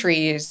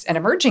countries and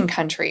emerging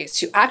countries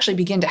to actually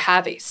begin to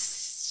have a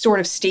sort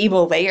of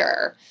stable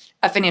layer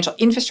of financial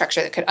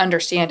infrastructure that could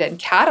understand and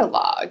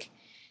catalog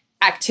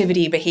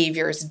activity,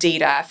 behaviors,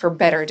 data for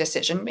better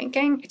decision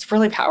making, it's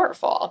really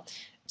powerful.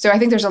 So I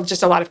think there's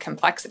just a lot of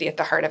complexity at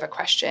the heart of a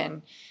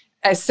question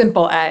as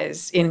simple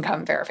as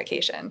income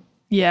verification.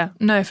 Yeah,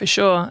 no, for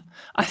sure.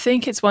 I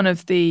think it's one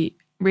of the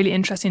really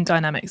interesting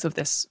dynamics of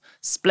this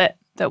split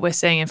that we're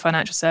seeing in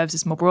financial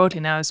services more broadly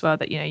now as well,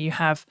 that, you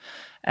have,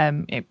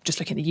 just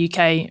looking at the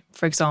UK,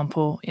 for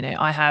example,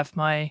 I have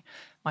my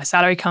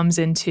salary comes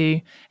into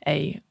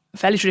a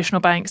fairly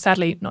traditional bank,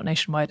 sadly not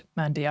Nationwide,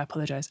 Mandy, I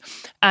apologise.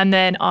 And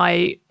then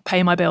I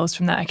pay my bills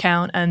from that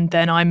account, and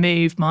then I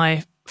move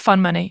my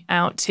fund money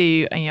out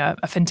to a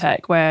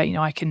fintech where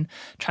I can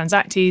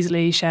transact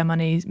easily, share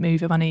money,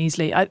 move your money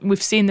easily.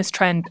 We've seen this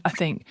trend, I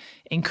think,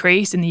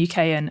 increase in the UK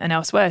and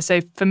elsewhere. So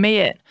for me,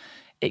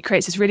 it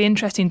creates this really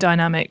interesting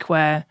dynamic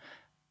where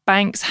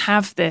banks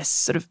have this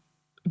sort of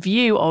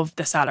view of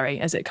the salary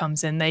as it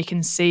comes in. They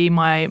can see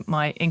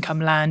my income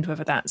land,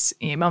 whether that's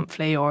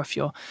monthly or if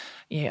you're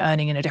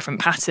earning in a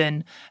different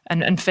pattern,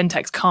 and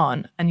fintechs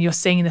can't. And you're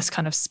seeing this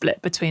kind of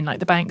split between like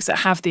the banks that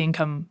have the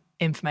income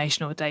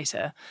information or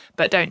data,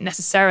 but don't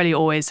necessarily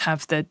always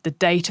have the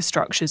data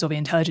structures or the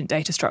intelligent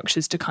data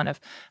structures to kind of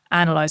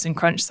analyze and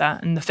crunch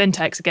that. And the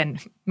fintechs, again,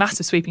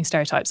 massive sweeping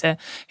stereotypes here,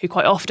 who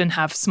quite often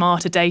have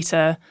smarter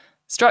data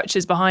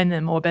structures behind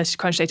them or ability to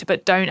crunch data,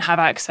 but don't have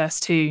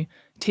access to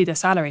their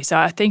salary. So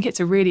I think it's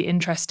a really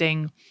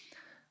interesting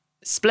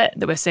split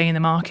that we're seeing in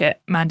the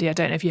market. Mandy, I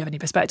don't know if you have any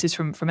perspectives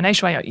from a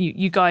Nationwide.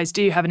 You guys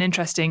do have an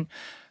interesting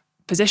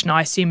position,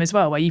 I assume, as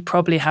well, where you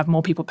probably have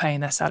more people paying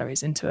their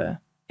salaries into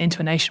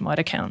a Nationwide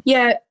account.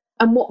 Yeah,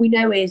 and what we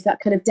know is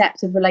that kind of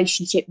depth of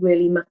relationship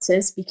really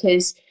matters,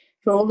 because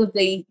for all of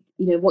the,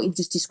 what you've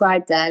just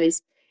described there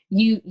is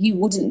you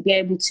wouldn't be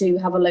able to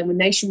have a loan with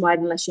Nationwide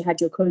unless you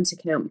had your current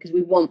account, because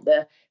we want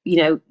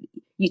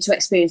you to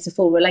experience the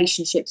full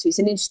relationship. So it's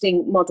an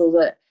interesting model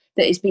that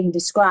is being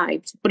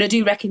described. But I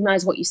do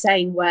recognise what you're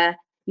saying, where,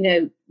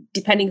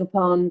 depending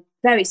upon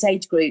various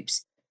age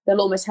groups, they'll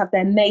almost have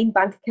their main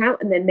bank account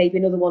and then maybe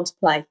another one to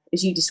play,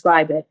 as you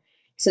describe it.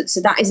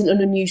 So that isn't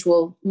an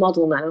unusual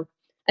model now.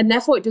 And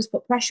therefore it does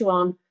put pressure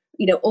on,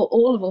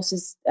 all of us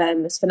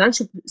as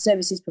financial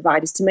services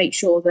providers to make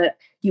sure that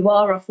you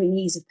are offering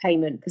ease of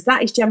payment, because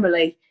that is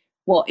generally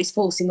what is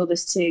forcing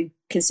others to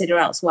consider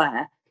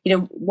elsewhere.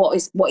 What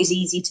is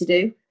easy to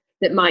do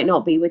that might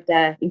not be with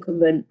their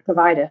incumbent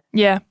provider.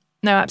 Yeah,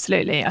 no,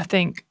 absolutely. I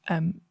think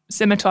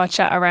similar to our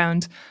chat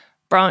around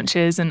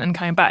branches and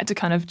coming back to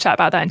kind of chat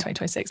about that in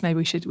 2026, maybe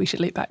we should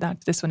leap back down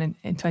to this one in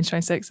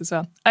 2026 as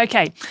well.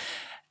 Okay.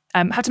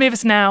 Have to move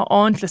us now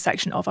on to the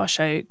section of our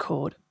show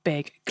called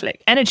Big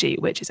Click Energy,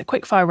 which is a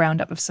quickfire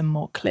roundup of some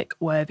more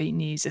click-worthy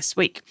news this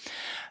week.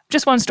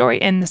 Just one story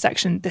in the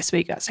section this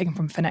week that's taken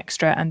from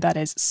Finextra, and that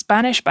is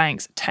Spanish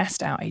banks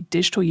test out a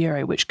digital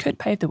euro which could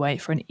pave the way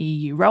for an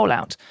EU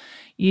rollout.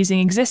 Using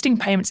existing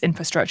payments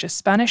infrastructure,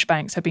 Spanish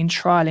banks have been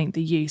trialling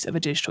the use of a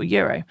digital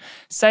euro.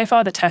 So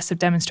far, the tests have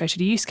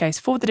demonstrated a use case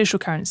for the digital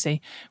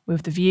currency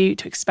with the view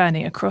to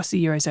expanding across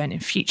the Eurozone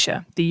in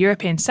future. The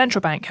European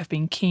Central Bank have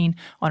been keen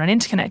on an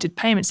interconnected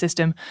payment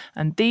system,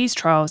 and these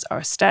trials are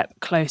a step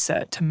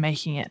closer to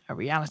making it a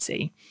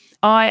reality.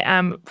 I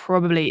am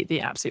probably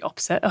the absolute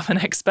opposite of an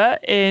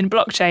expert in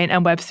blockchain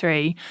and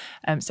Web3.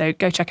 So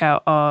go check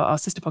out our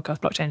sister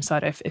podcast, Blockchain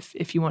Insider,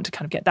 if you want to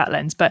kind of get that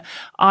lens. But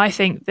I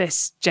think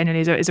this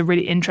genuinely is a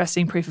really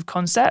interesting proof of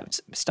concept.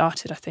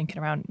 Started, I think,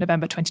 in around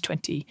November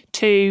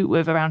 2022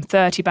 with around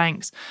 30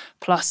 banks,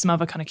 plus some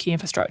other kind of key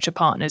infrastructure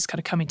partners kind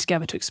of coming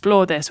together to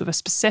explore this with a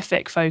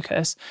specific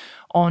focus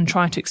on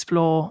trying to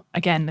explore,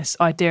 again, this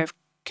idea of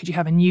could you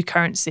have a new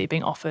currency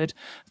being offered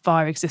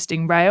via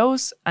existing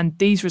rails? And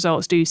these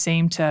results do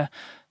seem to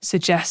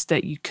suggest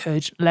that you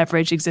could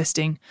leverage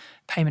existing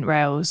payment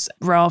rails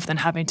rather than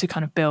having to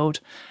kind of build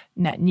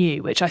net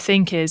new, which I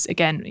think is,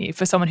 again,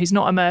 for someone who's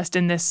not immersed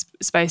in this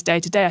space day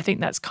to day, I think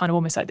that's kind of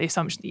almost like the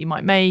assumption that you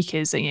might make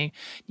is that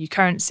new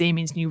currency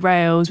means new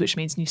rails, which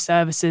means new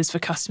services for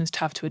customers to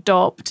have to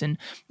adopt and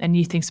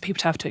new things for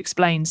people to have to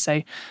explain.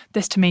 So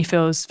this to me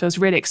feels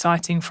really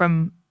exciting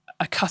from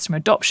a customer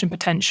adoption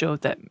potential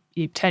that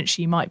you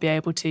potentially might be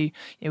able to,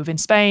 within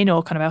Spain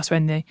or kind of elsewhere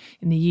in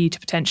the EU, to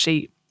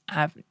potentially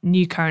have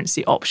new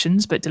currency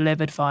options, but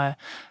delivered via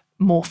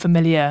more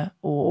familiar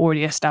or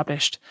already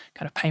established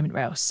kind of payment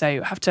rails.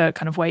 So have to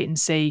kind of wait and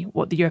see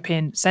what the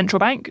European Central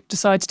Bank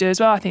decides to do as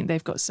well. I think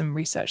they've got some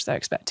research they're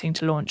expecting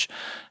to launch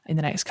in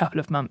the next couple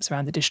of months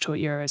around the digital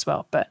euro as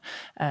well. But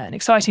an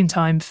exciting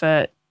time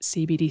for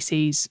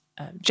CBDCs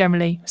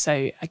generally.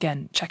 So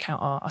again, check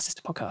out our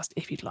sister podcast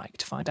if you'd like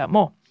to find out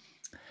more.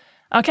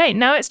 Okay,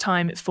 now it's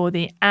time for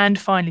the and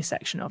finally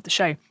section of the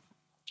show.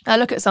 I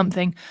look at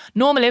something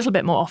normally a little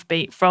bit more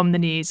offbeat from the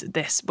news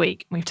this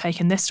week. We've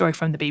taken this story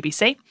from the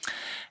BBC.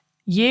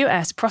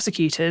 US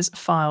prosecutors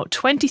filed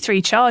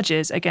 23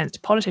 charges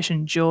against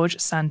politician George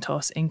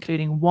Santos,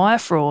 including wire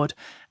fraud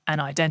and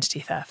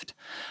identity theft.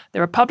 The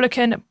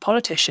Republican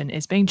politician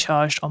is being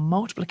charged on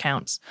multiple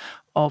accounts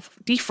of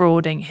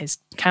defrauding his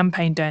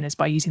campaign donors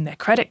by using their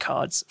credit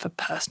cards for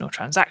personal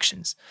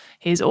transactions.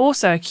 He is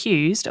also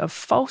accused of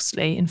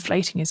falsely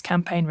inflating his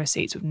campaign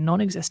receipts with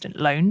non-existent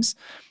loans.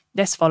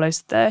 This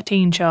follows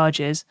 13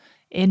 charges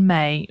in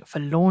May for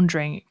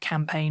laundering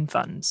campaign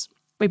funds.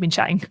 We've been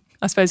chatting,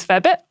 I suppose, a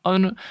fair bit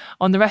on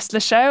the rest of the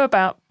show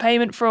about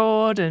payment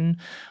fraud and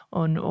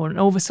on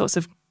all the sorts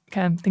of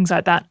things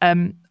like that.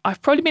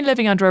 I've probably been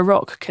living under a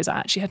rock because I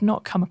actually had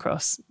not come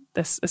across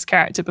this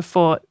character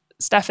before.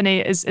 Stephanie,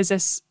 is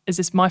this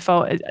my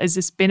fault? Is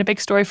this been a big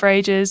story for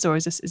ages, or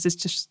is this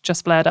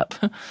just flared up?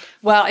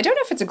 Well, I don't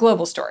know if it's a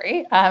global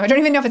story. I don't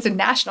even know if it's a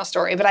national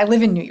story, but I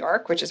live in New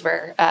York, which is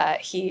where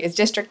he is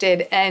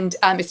districted, and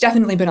it's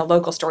definitely been a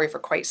local story for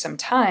quite some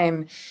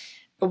time.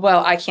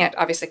 Well, I can't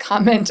obviously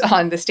comment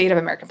on the state of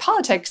American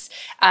politics.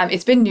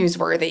 It's been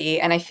newsworthy,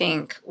 and I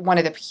think one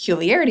of the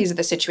peculiarities of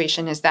the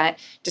situation is that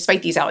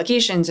despite these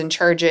allegations and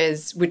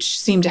charges, which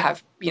seem to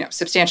have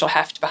substantial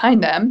heft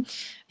behind them,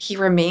 he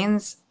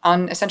remains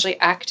on essentially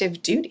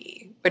active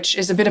duty, which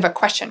is a bit of a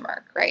question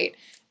mark, right?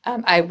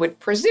 I would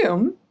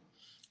presume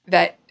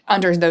that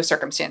under those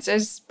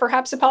circumstances,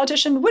 perhaps a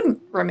politician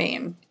wouldn't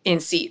remain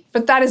in seat.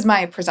 But that is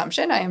my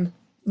presumption. I am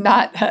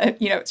not,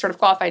 sort of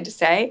qualified to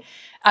say.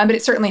 But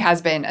it certainly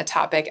has been a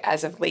topic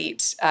as of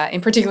late,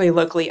 and particularly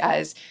locally,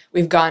 as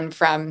we've gone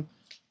from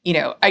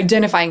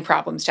identifying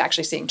problems to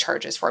actually seeing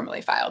charges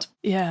formally filed.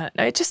 Yeah,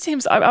 no, it just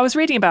seems, I was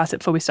reading about it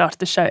before we started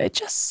the show, it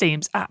just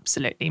seems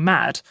absolutely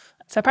mad.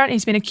 So apparently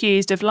he's been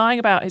accused of lying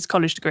about his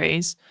college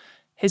degrees,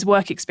 his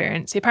work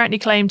experience. He apparently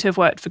claimed to have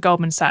worked for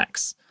Goldman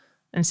Sachs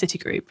and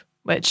Citigroup,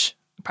 which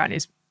apparently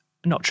is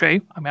not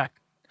true. I mean, I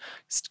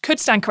could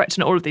stand corrected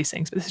on all of these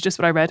things, but this is just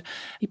what I read.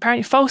 He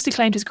apparently falsely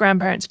claimed his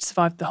grandparents had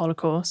survived the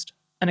Holocaust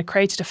and had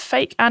created a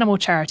fake animal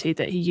charity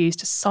that he used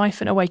to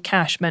siphon away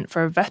cash meant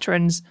for a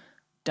veteran's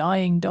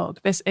dying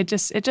dog. It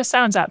just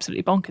sounds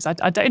absolutely bonkers.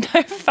 I don't know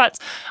if that's,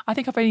 I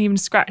think I've only even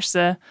scratched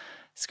the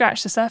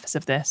surface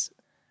of this.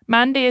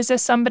 Mandy, is there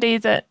somebody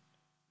that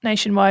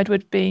Nationwide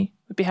would be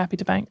happy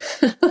to bank?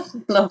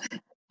 Look,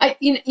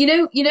 you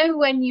know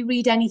when you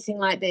read anything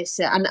like this,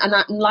 and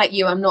like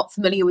you, I'm not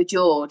familiar with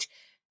George.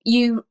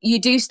 You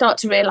do start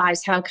to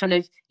realise how kind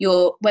of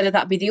your, whether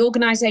that be the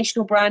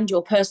organisational brand,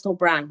 your personal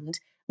brand,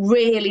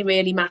 really,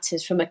 really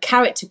matters from a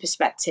character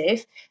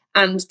perspective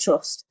and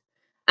trust.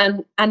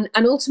 And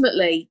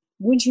ultimately,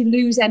 once you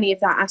lose any of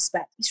that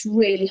aspect, it's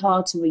really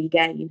hard to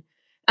regain.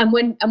 And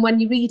when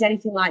you read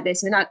anything like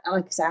this, and like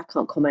I say, I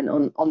can't comment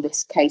on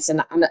this case,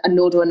 and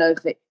nor do I know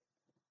if it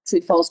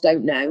true false,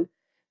 don't know.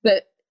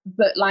 But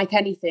like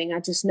anything, I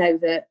just know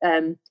that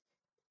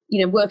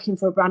working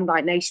for a brand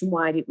like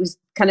Nationwide, it was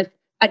kind of,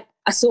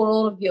 I saw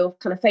all of your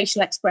kind of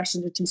facial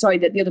expressions, which I'm sorry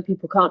that the other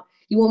people can't.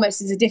 You almost,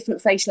 there's a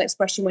different facial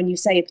expression when you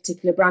say a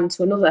particular brand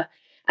to another.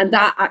 And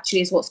that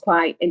actually is what's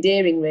quite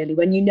endearing, really,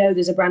 when you know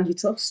there's a brand you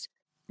trust.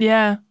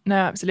 Yeah, no,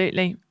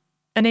 absolutely.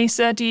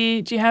 Anissa, do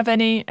you have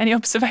any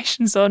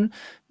observations on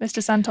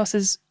Mr.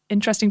 Santos's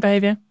interesting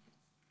behaviour?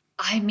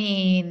 I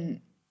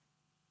mean,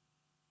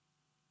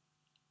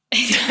 I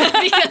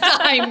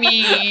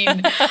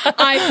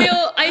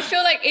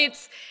feel like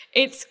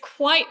it's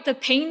quite the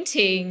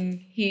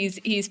painting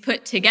he's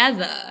put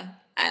together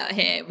out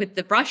here with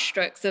the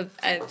brushstrokes of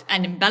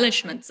and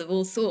embellishments of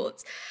all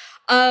sorts.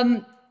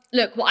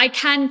 Look, what I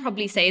can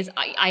probably say is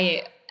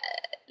I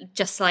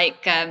just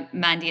like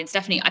Mandy and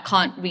Stephanie, I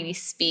can't really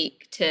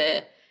speak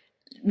to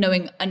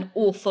knowing an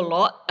awful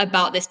lot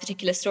about this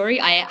particular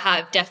story. I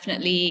have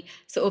definitely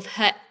sort of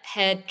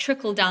heard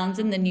trickle downs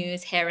in the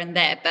news here and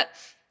there, but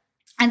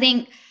I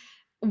think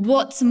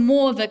what's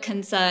more of a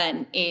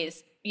concern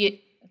is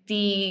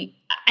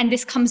and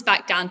this comes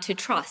back down to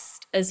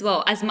trust as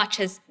well, as much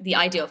as the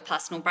idea of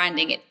personal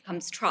branding, it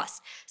comes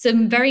trust. So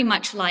very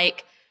much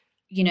like,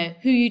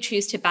 who you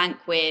choose to bank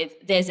with,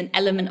 there's an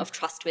element of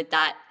trust with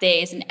that.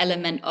 There's an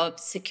element of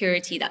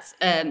security that's,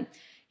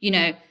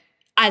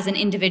 as an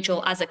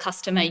individual, as a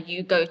customer,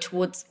 you go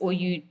towards or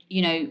you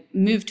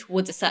move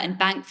towards a certain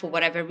bank for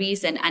whatever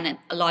reason, and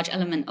a large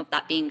element of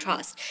that being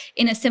trust.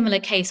 In a similar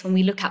case, when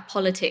we look at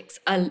politics,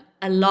 a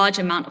large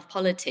amount of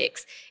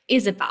politics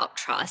is about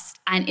trust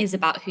and is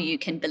about who you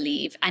can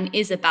believe and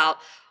is about,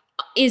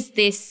 is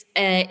this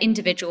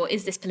individual,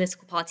 is this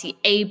political party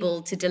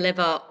able to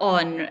deliver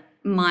on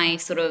my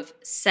sort of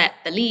set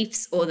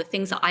beliefs or the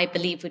things that I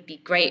believe would be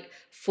great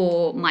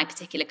for my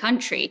particular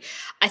country.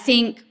 I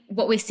think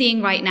what we're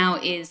seeing right now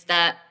is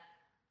that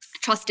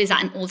trust is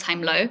at an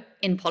all-time low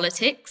in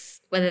politics,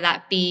 whether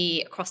that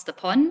be across the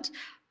pond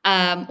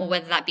or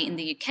whether that be in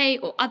the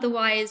UK or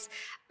otherwise.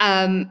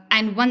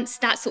 And once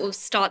that sort of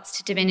starts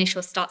to diminish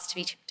or starts to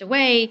be chipped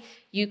away,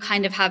 you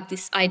kind of have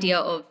this idea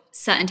of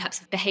certain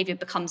types of behavior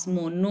becomes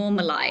more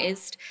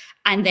normalized,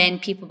 and then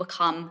people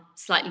become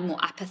slightly more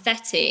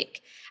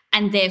apathetic.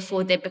 and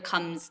therefore there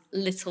becomes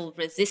little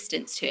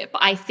resistance to it.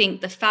 But I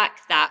think the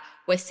fact that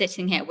we're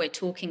sitting here, we're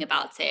talking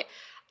about it,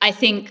 I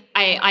think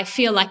I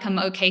feel like I'm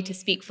okay to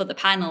speak for the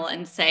panel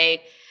and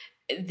say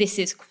this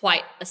is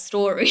quite a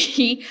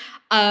story.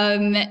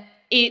 I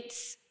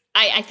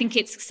think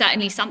it's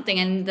certainly something,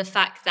 and the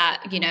fact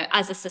that, you know,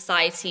 as a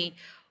society,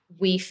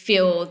 we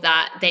feel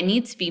that there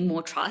needs to be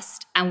more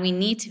trust, and we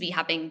need to be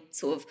having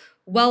sort of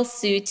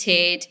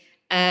well-suited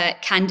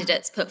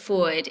candidates put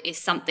forward is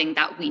something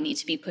that we need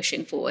to be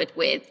pushing forward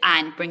with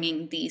and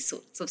bringing these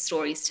sorts of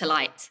stories to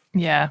light.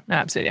 Yeah,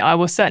 absolutely. I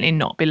will certainly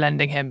not be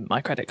lending him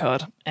my credit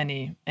card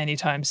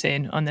anytime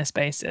soon on this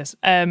basis.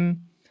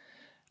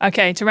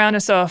 Okay, to round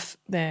us off,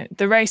 the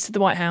race to the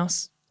White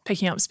House,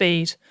 picking up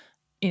speed.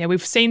 You know,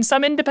 we've seen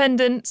some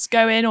independents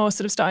go in or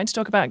sort of starting to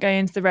talk about going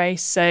into the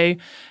race. So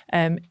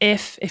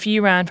if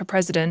you ran for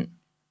president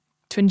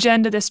to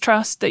engender this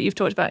trust that you've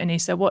talked about,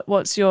 Anissa,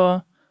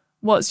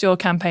 what's your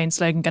campaign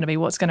slogan going to be?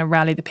 What's going to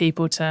rally the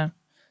people to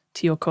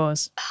your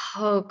cause?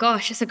 Oh,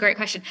 gosh, that's a great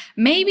question.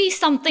 Maybe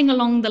something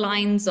along the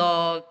lines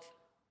of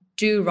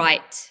do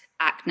right,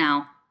 act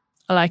now.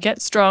 I like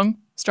it. Strong.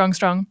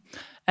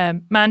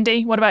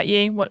 Mandy, what about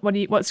you?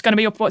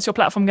 What's your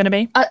platform going to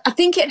be? I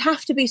think it'd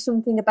have to be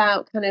something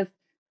about kind of,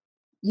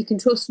 you can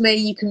trust me,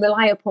 you can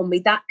rely upon me,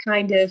 that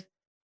kind of,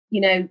 you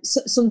know,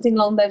 something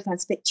along those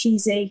lines. A bit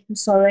cheesy, I'm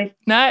sorry.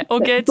 No, all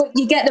good. But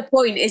you get the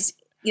point, is,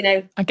 you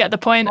know. I get the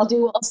point. I'll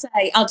do what I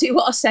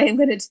say. I'm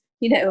going to,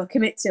 you know,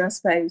 commit to, I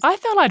suppose. I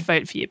thought I'd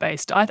vote for you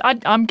based.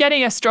 I'm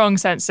getting a strong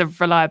sense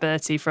of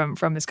reliability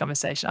from this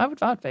conversation. I'd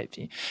vote for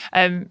you.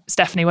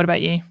 Stephanie, what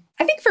about you?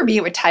 I think for me,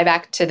 it would tie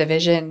back to the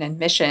vision and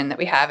mission that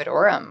we have at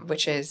Aurum,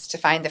 which is to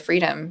find the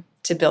freedom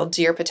to build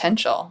to your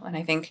potential. And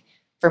I think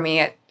for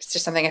me, it's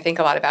just something I think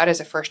a lot about as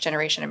a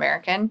first-generation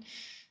American,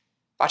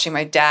 watching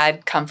my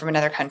dad come from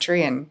another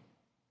country and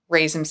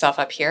raise himself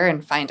up here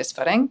and find his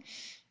footing.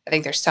 I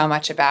think there's so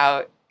much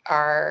about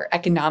our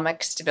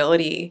economic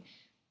stability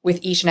with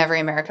each and every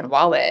American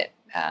wallet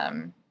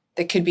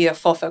that could be a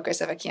full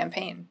focus of a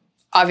campaign.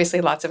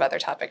 Obviously, lots of other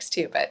topics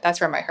too, but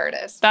that's where my heart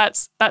is.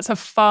 That's a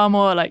far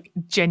more like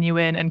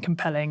genuine and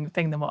compelling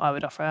thing than what I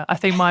would offer. I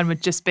think mine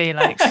would just be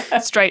like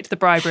straight to the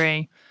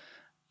bribery.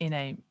 You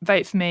know,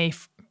 vote for me,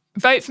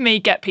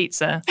 get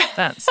pizza.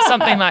 That's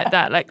something like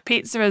that. Like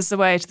pizza is the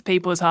way to the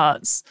people's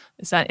hearts.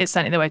 It's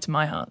certainly the way to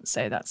my heart.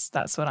 So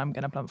that's what I'm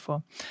going to plump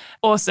for.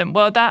 Awesome.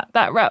 Well,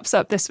 that wraps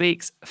up this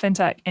week's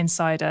FinTech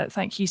Insider.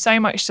 Thank you so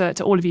much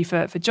to all of you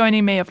for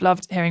joining me. I've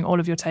loved hearing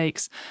all of your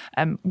takes.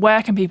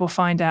 Where can people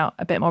find out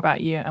a bit more about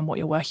you and what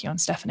you're working on,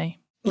 Stephanie?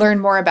 Learn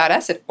more about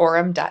us at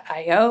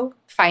aurum.io.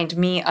 Find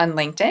me on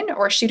LinkedIn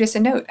or shoot us a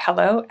note,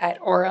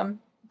 hello@aurum.io.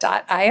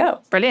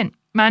 Brilliant.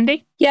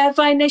 Mandy? Yeah,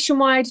 via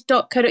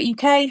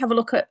nationwide.co.uk. Have a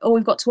look at all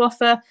we've got to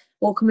offer,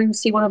 or come and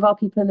see one of our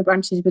people in the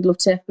branches. We'd love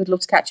to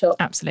catch up.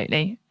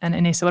 Absolutely. And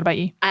Anissa, what about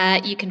you?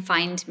 You can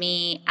find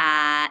me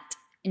at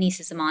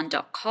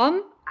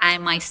anissazaman.com,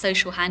 and my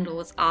social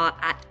handles are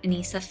at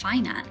Anissa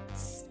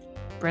Finance.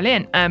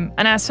 Brilliant. And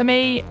as for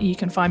me, you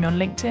can find me on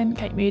LinkedIn,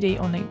 Kate Moody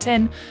on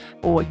LinkedIn,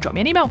 or drop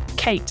me an email,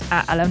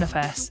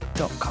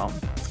 kate@aloneaffairs.com.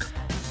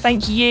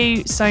 Thank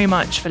you so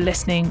much for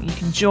listening. You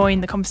can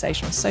join the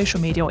conversation on social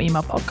media or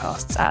email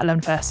podcasts at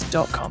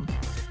aloneaffairs.com.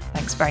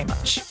 Thanks very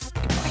much.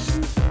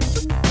 Goodbye.